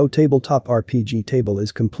 No tabletop RPG table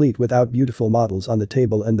is complete without beautiful models on the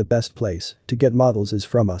table, and the best place to get models is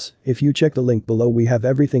from us. If you check the link below, we have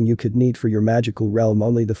everything you could need for your magical realm,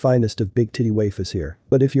 only the finest of big titty wafers here.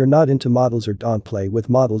 But if you're not into models or don't play with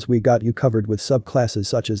models, we got you covered with subclasses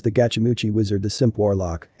such as the Gachamuchi Wizard, the Simp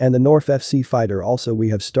Warlock, and the North FC Fighter. Also,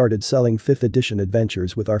 we have started selling 5th edition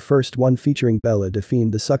adventures, with our first one featuring Bella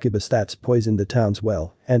Delphine the succubus that's poisoned the town's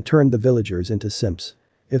well and turned the villagers into simps.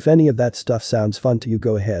 If any of that stuff sounds fun to you,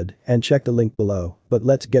 go ahead and check the link below, but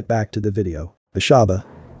let's get back to the video. Bashaba,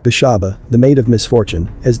 the Maid of Misfortune,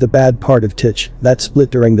 is the bad part of Titch that split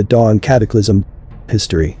during the Dawn Cataclysm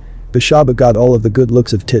history. Bashaba got all of the good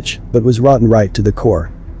looks of Titch, but was rotten right to the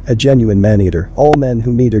core. A genuine man-eater, all men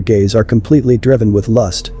who meet her gaze are completely driven with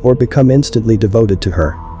lust or become instantly devoted to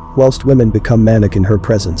her, whilst women become manic in her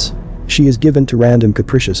presence. She is given to random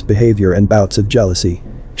capricious behavior and bouts of jealousy.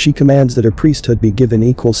 She commands that her priesthood be given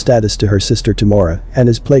equal status to her sister Tamora and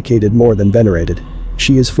is placated more than venerated.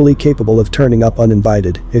 She is fully capable of turning up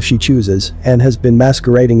uninvited if she chooses, and has been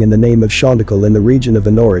masquerading in the name of Shondacle in the region of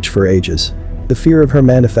Anorich for ages. The fear of her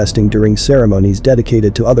manifesting during ceremonies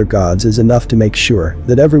dedicated to other gods is enough to make sure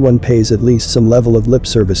that everyone pays at least some level of lip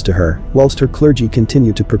service to her, whilst her clergy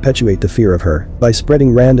continue to perpetuate the fear of her by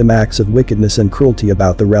spreading random acts of wickedness and cruelty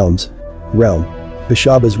about the realms.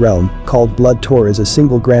 Bashaba's realm, called Blood Tor, is a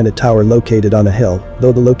single granite tower located on a hill,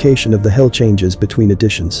 though the location of the hill changes between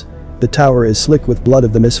editions. The tower is slick with blood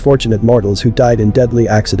of the misfortunate mortals who died in deadly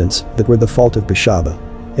accidents that were the fault of Bashaba.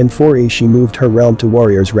 In 4E she moved her realm to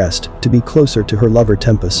Warrior's Rest to be closer to her lover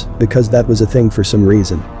Tempest, because that was a thing for some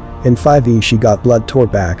reason. In 5E she got Blood Tor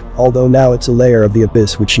back, although now it's a layer of the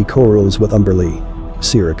abyss which she co-rules with Umberlee.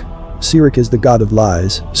 Sirik is the god of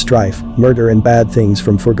lies, strife, murder and bad things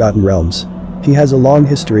from Forgotten Realms. He has a long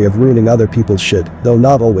history of ruining other people's shit, though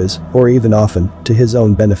not always, or even often, to his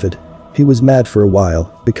own benefit. He was mad for a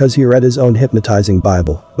while because he read his own hypnotizing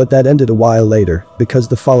Bible, but that ended a while later because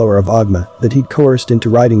the follower of Ogma that he'd coerced into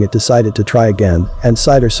writing it decided to try again and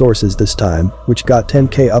cite her sources this time, which got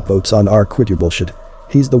 10k upvotes on our quit your bullshit.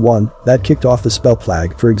 He's the one that kicked off the spell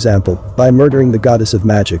plague, for example, by murdering the goddess of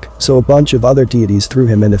magic, so a bunch of other deities threw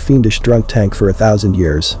him in a fiendish drunk tank for 1,000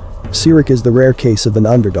 years. Sirik is the rare case of an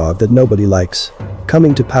underdog that nobody likes.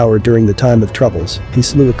 Coming to power during the time of troubles, he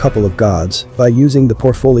slew a couple of gods by using the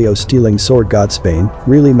portfolio-stealing sword Godsbane,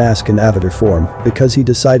 really mask in avatar form, because he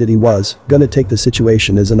decided he was gonna take the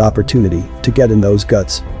situation as an opportunity to get in those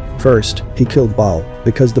guts. First, he killed Baal,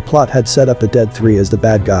 because the plot had set up the Dead Three as the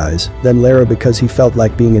bad guys, then Lara because he felt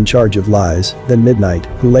like being in charge of lies, then Midnight,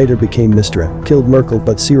 who later became Mystra, killed Merkel,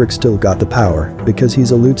 but Sirik still got the power, because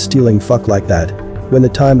he's a loot-stealing fuck like that. When the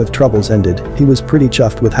time of troubles ended, he was pretty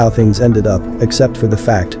chuffed with how things ended up, except for the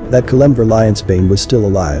fact that Kalimver Lionsbane was still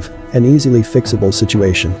alive, an easily fixable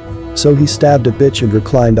situation. So he stabbed a bitch and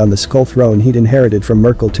reclined on the skull throne he'd inherited from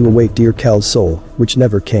Merkel to await Dear Kel's soul, which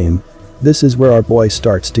never came. This is where our boy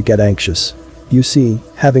starts to get anxious. You see,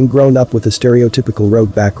 having grown up with a stereotypical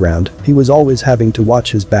rogue background, he was always having to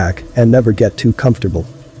watch his back and never get too comfortable.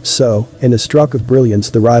 So, in a stroke of brilliance,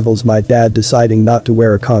 the rivals my dad deciding not to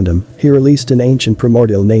wear a condom, he released an ancient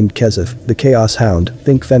primordial named Kezif, the Chaos Hound,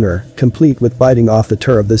 think Fenrir, complete with biting off the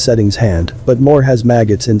tur of the setting's hand, but more has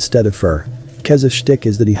maggots instead of fur. Kezif's shtick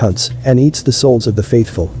is that he hunts and eats the souls of the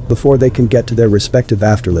faithful before they can get to their respective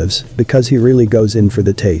afterlives, because he really goes in for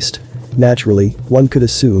the taste. Naturally, one could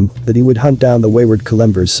assume that he would hunt down the wayward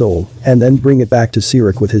Kalimver's soul and then bring it back to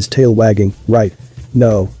Sirik with his tail wagging, right?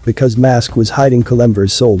 No, because Mask was hiding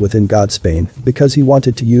Kalimver's soul within Godsbane, because he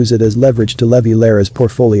wanted to use it as leverage to levy Lara's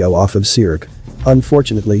portfolio off of Sirik.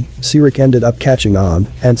 Unfortunately, Sirik ended up catching on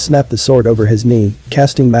and snapped the sword over his knee,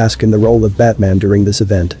 casting Mask in the role of Batman during this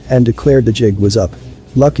event, and declared the jig was up.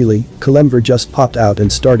 Luckily, Kalimver just popped out and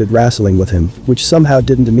started wrestling with him, which somehow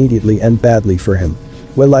didn't immediately end badly for him.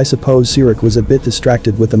 Well, I suppose Sirik was a bit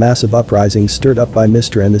distracted with the massive uprising stirred up by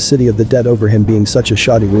Mystra and the City of the Dead over him being such a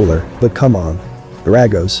shoddy ruler, but come on.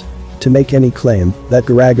 Garagos. To make any claim that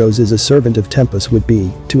Garagos is a servant of Tempest would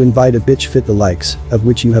be to invite a bitch fit the likes of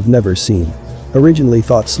which you have never seen. Originally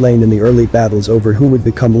thought slain in the early battles over who would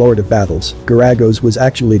become Lord of Battles, Garagos was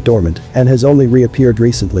actually dormant and has only reappeared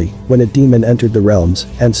recently when a demon entered the realms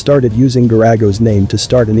and started using Garagos' name to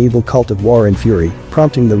start an evil cult of war and fury,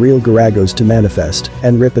 prompting the real Garagos to manifest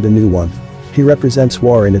and rip at a new one. He represents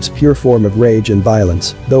war in its pure form of rage and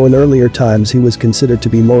violence, though in earlier times he was considered to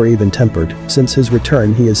be more even-tempered. Since his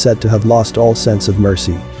return he is said to have lost all sense of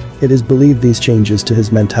mercy. It is believed these changes to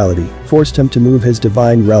his mentality forced him to move his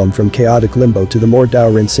divine realm from chaotic limbo to the more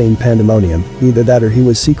dour insane pandemonium, either that or he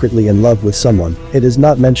was secretly in love with someone. It is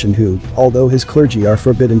not mentioned who, although his clergy are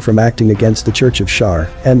forbidden from acting against the Church of Shar,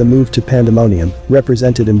 and the move to pandemonium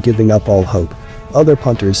represented him giving up all hope. Other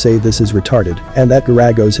punters say this is retarded, and that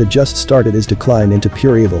Guardbros had just started his decline into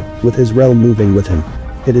pure evil, with his realm moving with him.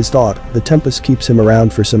 It is thought the Tempest keeps him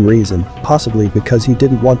around for some reason, possibly because he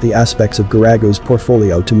didn't want the aspects of Guardbros'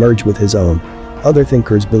 portfolio to merge with his own. Other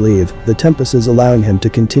thinkers believe the Tempest is allowing him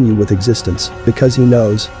to continue with existence because he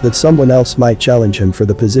knows that someone else might challenge him for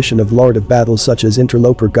the position of Lord of Battle, such as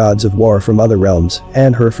interloper gods of war from other realms,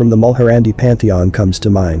 and her from the Mulhorandi pantheon comes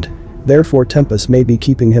to mind. Therefore Tempest may be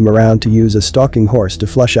keeping him around to use a stalking horse to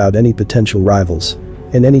flush out any potential rivals.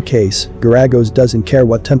 In any case, Guardbros doesn't care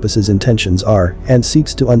what Tempest's intentions are and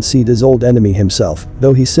seeks to unseat his old enemy himself,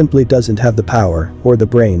 though he simply doesn't have the power or the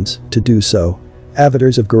brains to do so.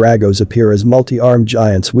 Avatars of Guardbros appear as multi-armed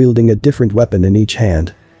giants wielding a different weapon in each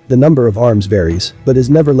hand. The number of arms varies, but is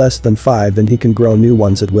never less than 5, and he can grow new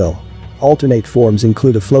ones at will. Alternate forms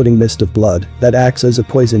include a floating mist of blood that acts as a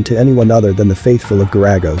poison to anyone other than the faithful of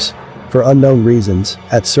Guardbros. For unknown reasons,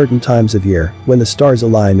 at certain times of year, when the stars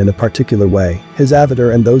align in a particular way, his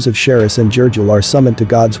avatar and those of Sheris and Jirgil are summoned to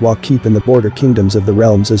God's Walk Keep in the border kingdoms of the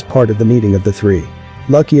realms as part of the meeting of the three.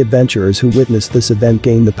 Lucky adventurers who witness this event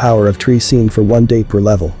gain the power of tree seeing for 1 day per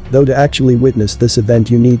level, though to actually witness this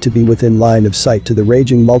event you need to be within line of sight to the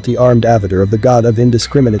raging multi-armed avatar of the god of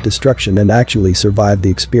indiscriminate destruction and actually survive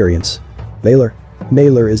the experience.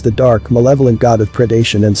 Maelor is the dark, malevolent god of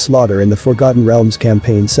predation and slaughter in the Forgotten Realms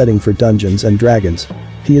campaign setting for Dungeons & Dragons.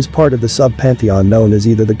 He is part of the sub-pantheon known as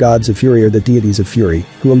either the gods of fury or the deities of fury,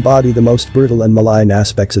 who embody the most brutal and malign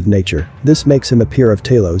aspects of nature. This makes him a peer of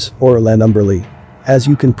Talos, or Lan-Umberlee. As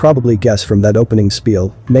you can probably guess from that opening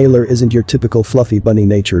spiel, Maelor isn't your typical fluffy bunny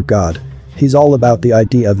nature god. He's all about the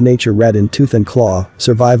idea of nature red in tooth and claw,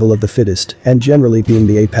 survival of the fittest, and generally being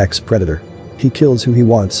the apex predator. He kills who he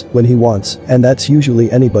wants, when he wants, and that's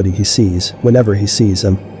usually anybody he sees, whenever he sees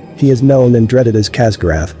them. He is known and dreaded as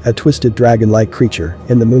Khazgarath, a twisted dragon-like creature,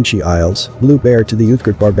 in the Munchi Isles, Blue Bear to the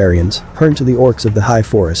Uthgard barbarians, Hern to the orcs of the High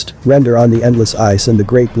Forest, Render on the Endless Ice and the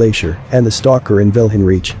Great Glacier, and the Stalker in Vilhin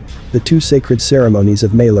Reach. The two sacred ceremonies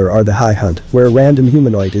of Maelor are the High Hunt, where a random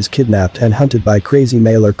humanoid is kidnapped and hunted by crazy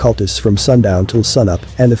Maelor cultists from sundown till sunup,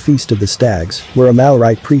 and the Feast of the Stags, where a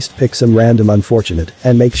Malrite priest picks some random unfortunate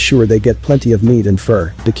and makes sure they get plenty of meat and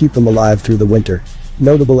fur to keep them alive through the winter.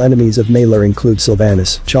 Notable enemies of Maelor include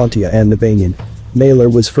Sylvanas, Chauntea and Nabanian.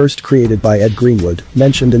 Maelor was first created by Ed Greenwood,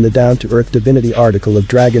 mentioned in the Down to Earth Divinity article of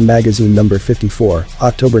Dragon Magazine number 54,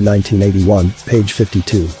 October 1981, page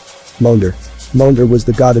 52. Monder was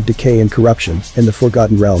the god of decay and corruption in the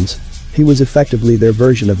Forgotten Realms. He was effectively their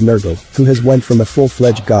version of Nurgle, who has went from a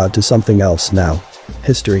full-fledged god to something else now.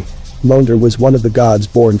 History. Monder was one of the gods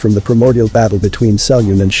born from the primordial battle between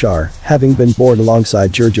Selûne and Shar, having been born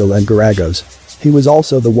alongside Jirgil and Guardbros. He was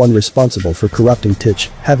also the one responsible for corrupting Titch,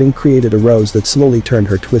 having created a rose that slowly turned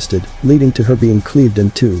her twisted, leading to her being cleaved in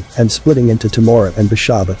two and splitting into Tamora and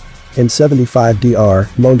Bashaba. In 75 DR,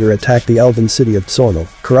 Monder attacked the elven city of Tsornal,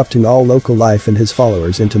 corrupting all local life and his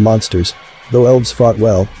followers into monsters. Though elves fought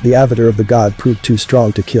well, the avatar of the god proved too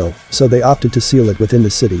strong to kill, so they opted to seal it within the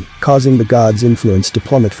city, causing the god's influence to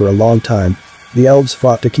plummet for a long time. The elves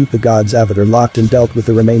fought to keep the god's avatar locked and dealt with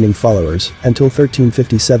the remaining followers, until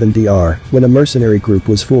 1357 DR, when a mercenary group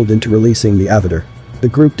was fooled into releasing the avatar. The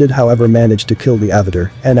group did however manage to kill the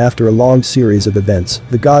avatar, and after a long series of events,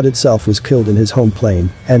 the god itself was killed in his home plane,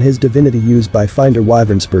 and his divinity used by Finder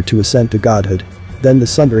Wyvernspur to ascend to godhood. Then the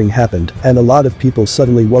sundering happened, and a lot of people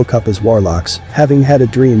suddenly woke up as warlocks, having had a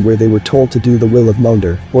dream where they were told to do the will of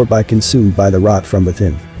Monder, or by consumed by the rot from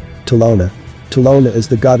within. Talona. Talona is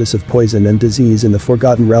the goddess of poison and disease in the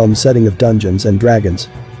Forgotten Realm setting of Dungeons & Dragons.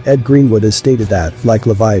 Ed Greenwood has stated that, like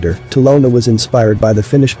Leviator, Talona was inspired by the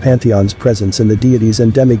Finnish pantheon's presence in the Deities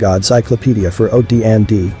and Demigods Cyclopedia for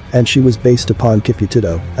OD&D, and she was based upon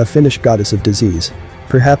Kiputito, a Finnish goddess of disease.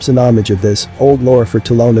 Perhaps an homage of this, old lore for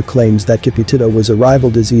Talona claims that Kiputito was a rival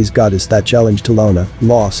disease goddess that challenged Talona,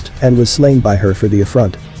 lost, and was slain by her for the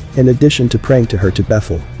affront. In addition to praying to her to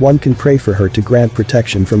Bethel, one can pray for her to grant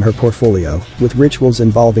protection from her portfolio, with rituals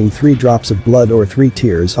involving 3 drops of blood or 3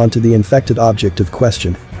 tears onto the infected object of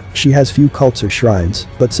question. She has few cults or shrines,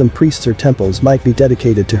 but some priests or temples might be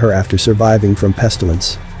dedicated to her after surviving from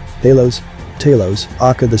pestilence. Talos,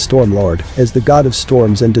 Akka the Storm Lord, is the god of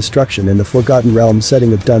storms and destruction in the Forgotten Realm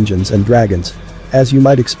setting of Dungeons & Dragons. As you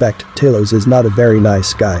might expect, Talos is not a very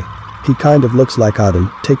nice guy. He kind of looks like Odin,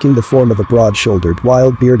 taking the form of a broad-shouldered,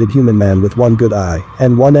 wild-bearded human man with one good eye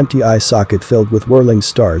and one empty eye socket filled with whirling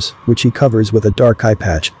stars, which he covers with a dark eye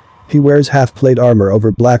patch. He wears half-plate armor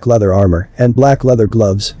over black leather armor and black leather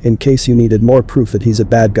gloves in case you needed more proof that he's a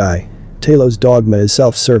bad guy. Talos' dogma is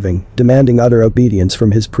self-serving, demanding utter obedience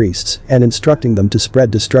from his priests and instructing them to spread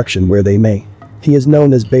destruction where they may. He is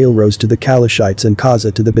known as Baelrose to the Kalashites and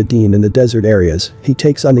Kaza to the Bedine in the desert areas. He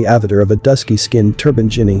takes on the avatar of a dusky-skinned turban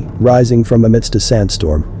jinni rising from amidst a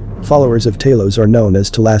sandstorm. Followers of Talos are known as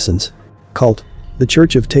Talasans. Cult. The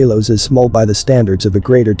Church of Talos is small by the standards of a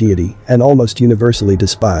greater deity and almost universally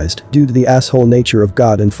despised due to the asshole nature of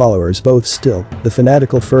God and followers both. Still, the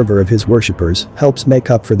fanatical fervor of his worshippers helps make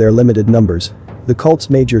up for their limited numbers. The cult's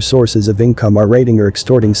major sources of income are raiding or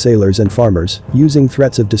extorting sailors and farmers, using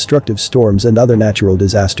threats of destructive storms and other natural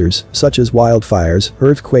disasters, such as wildfires,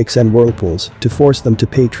 earthquakes and whirlpools, to force them to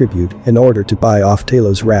pay tribute in order to buy off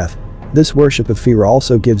Talos' wrath. This worship of fear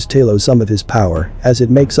also gives Talos some of his power, as it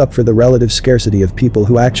makes up for the relative scarcity of people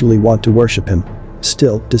who actually want to worship him.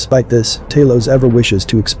 Still, despite this, Talos ever wishes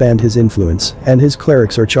to expand his influence, and his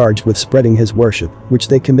clerics are charged with spreading his worship, which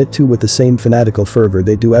they commit to with the same fanatical fervor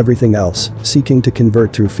they do everything else, seeking to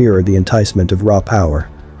convert through fear or the enticement of raw power.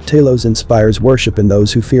 Talos inspires worship in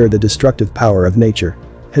those who fear the destructive power of nature.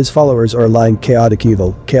 His followers are aligned chaotic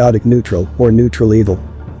evil, chaotic neutral, or neutral evil.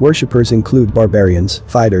 Worshippers include barbarians,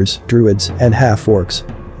 fighters, druids, and half-orcs.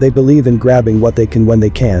 They believe in grabbing what they can when they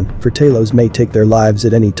can, for Talos may take their lives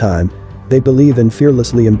at any time. They believe in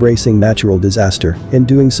fearlessly embracing natural disaster. In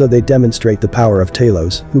doing so they demonstrate the power of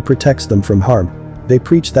Talos, who protects them from harm. They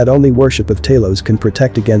preach that only worship of Talos can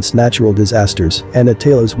protect against natural disasters, and at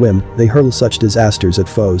Talos' whim, they hurl such disasters at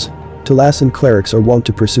foes. Talasan clerics are wont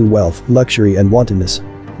to pursue wealth, luxury and wantonness.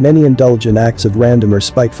 Many indulge in acts of random or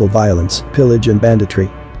spiteful violence, pillage and banditry.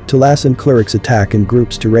 Talasan clerics attack in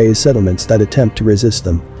groups to raise settlements that attempt to resist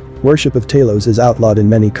them. Worship of Talos is outlawed in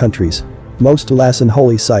many countries. Most Talasan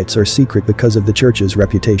holy sites are secret because of the church's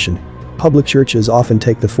reputation. Public churches often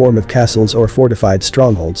take the form of castles or fortified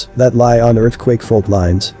strongholds that lie on earthquake fault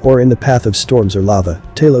lines or in the path of storms or lava.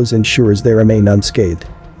 Talos ensures they remain unscathed.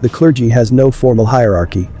 The clergy has no formal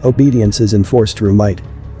hierarchy, obedience is enforced through might.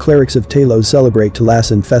 Clerics of Talos celebrate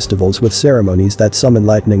Talasan festivals with ceremonies that summon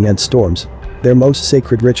lightning and storms. Their most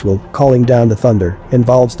sacred ritual, calling down the thunder,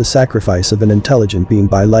 involves the sacrifice of an intelligent being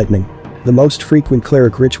by lightning. The most frequent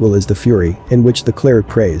cleric ritual is the Fury, in which the cleric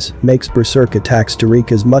prays, makes berserk attacks to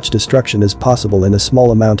wreak as much destruction as possible in a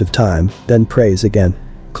small amount of time, then prays again.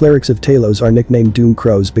 Clerics of Talos are nicknamed Doom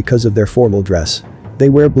Crows because of their formal dress. They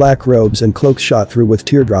wear black robes and cloaks shot through with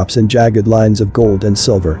teardrops and jagged lines of gold and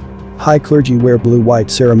silver. High clergy wear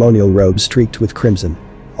blue-white ceremonial robes streaked with crimson.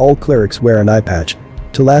 All clerics wear an eye patch.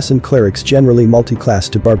 Talasan clerics generally multi-class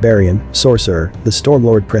to Barbarian, Sorcerer, the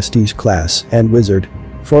Stormlord Prestige class, and Wizard.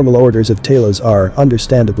 Formal orders of Talos are,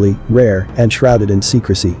 understandably, rare and shrouded in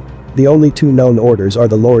secrecy. The only two known orders are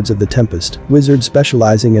the Lords of the Tempest, wizards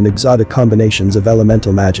specializing in exotic combinations of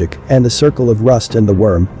elemental magic, and the Circle of Rust and the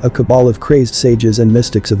Worm, a cabal of crazed sages and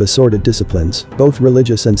mystics of assorted disciplines, both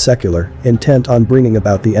religious and secular, intent on bringing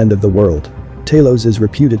about the end of the world. Talos is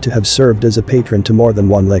reputed to have served as a patron to more than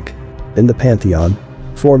one lich. In the Pantheon,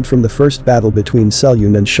 formed from the first battle between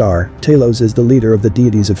Selyun and Shar, Talos is the leader of the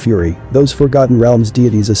deities of fury, those Forgotten Realms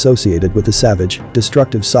deities associated with the savage,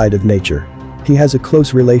 destructive side of nature. He has a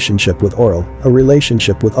close relationship with Auril, a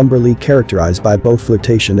relationship with Umberlee characterized by both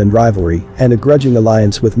flirtation and rivalry, and a grudging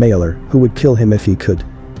alliance with Maelor, who would kill him if he could.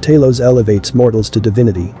 Talos elevates mortals to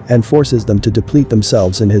divinity and forces them to deplete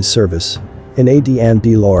themselves in his service. In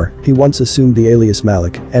AD&D lore, he once assumed the alias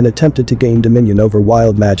Malik and attempted to gain dominion over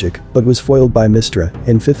wild magic, but was foiled by Mystra.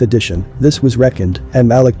 In 5th edition, this was reckoned, and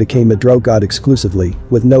Malik became a drow god exclusively,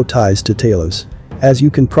 with no ties to Talos. As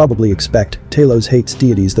you can probably expect, Talos hates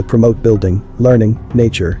deities that promote building, learning,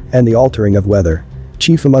 nature, and the altering of weather.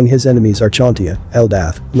 Chief among his enemies are Chauntea,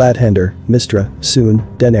 Eldath, Ladhander, Mystra, Soon,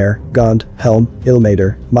 Denair, Gond, Helm,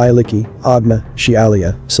 Ilmater, Myliki, Ogma,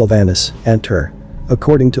 Shialia, Sylvanas, and Tur.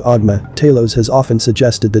 According to Ogma, Talos has often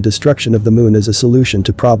suggested the destruction of the moon as a solution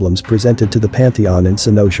to problems presented to the Pantheon in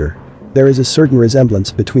Cynosure. There is a certain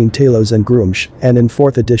resemblance between Talos and Gruumsh, and in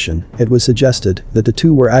 4th edition, it was suggested that the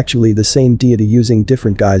two were actually the same deity using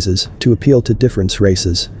different guises to appeal to different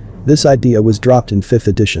races. This idea was dropped in 5th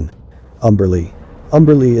edition. Umberlee.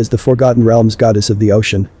 Umberlee is the Forgotten Realms goddess of the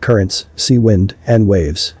ocean, currents, sea wind, and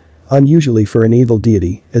waves. Unusually for an evil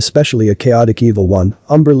deity, especially a chaotic evil one,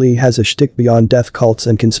 Umberlee has a shtick beyond death cults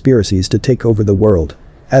and conspiracies to take over the world.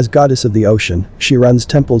 As goddess of the ocean, she runs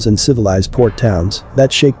temples in civilized port towns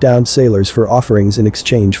that shake down sailors for offerings in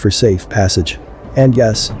exchange for safe passage. And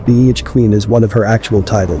yes, the Queen is one of her actual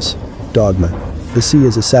titles. dogma. The sea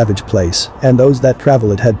is a savage place, and those that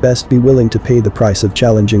travel it had best be willing to pay the price of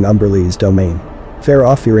challenging Umberlee's domain. Fair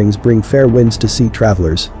offerings bring fair winds to sea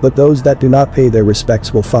travelers, but those that do not pay their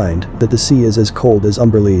respects will find that the sea is as cold as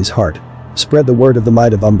Umberlee's heart. Spread the word of the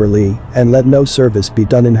might of Umberlee, and let no service be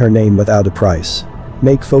done in her name without a price.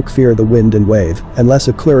 Make folk fear the wind and wave, unless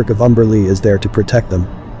a cleric of Umberlee is there to protect them.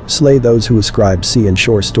 Slay those who ascribe sea and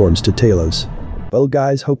shore storms to Talos. Well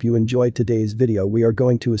guys, hope you enjoyed today's video. We are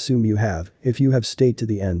going to assume you have. If you have stayed to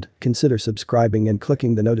the end, consider subscribing and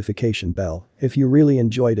clicking the notification bell if you really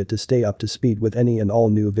enjoyed it to stay up to speed with any and all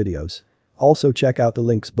new videos. Also check out the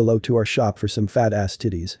links below to our shop for some fat ass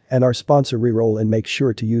titties and our sponsor Reroll, and make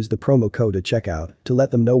sure to use the promo code at checkout to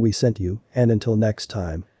let them know we sent you, and until next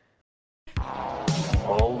time.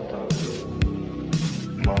 All those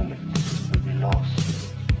moments will be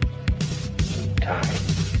lost in time.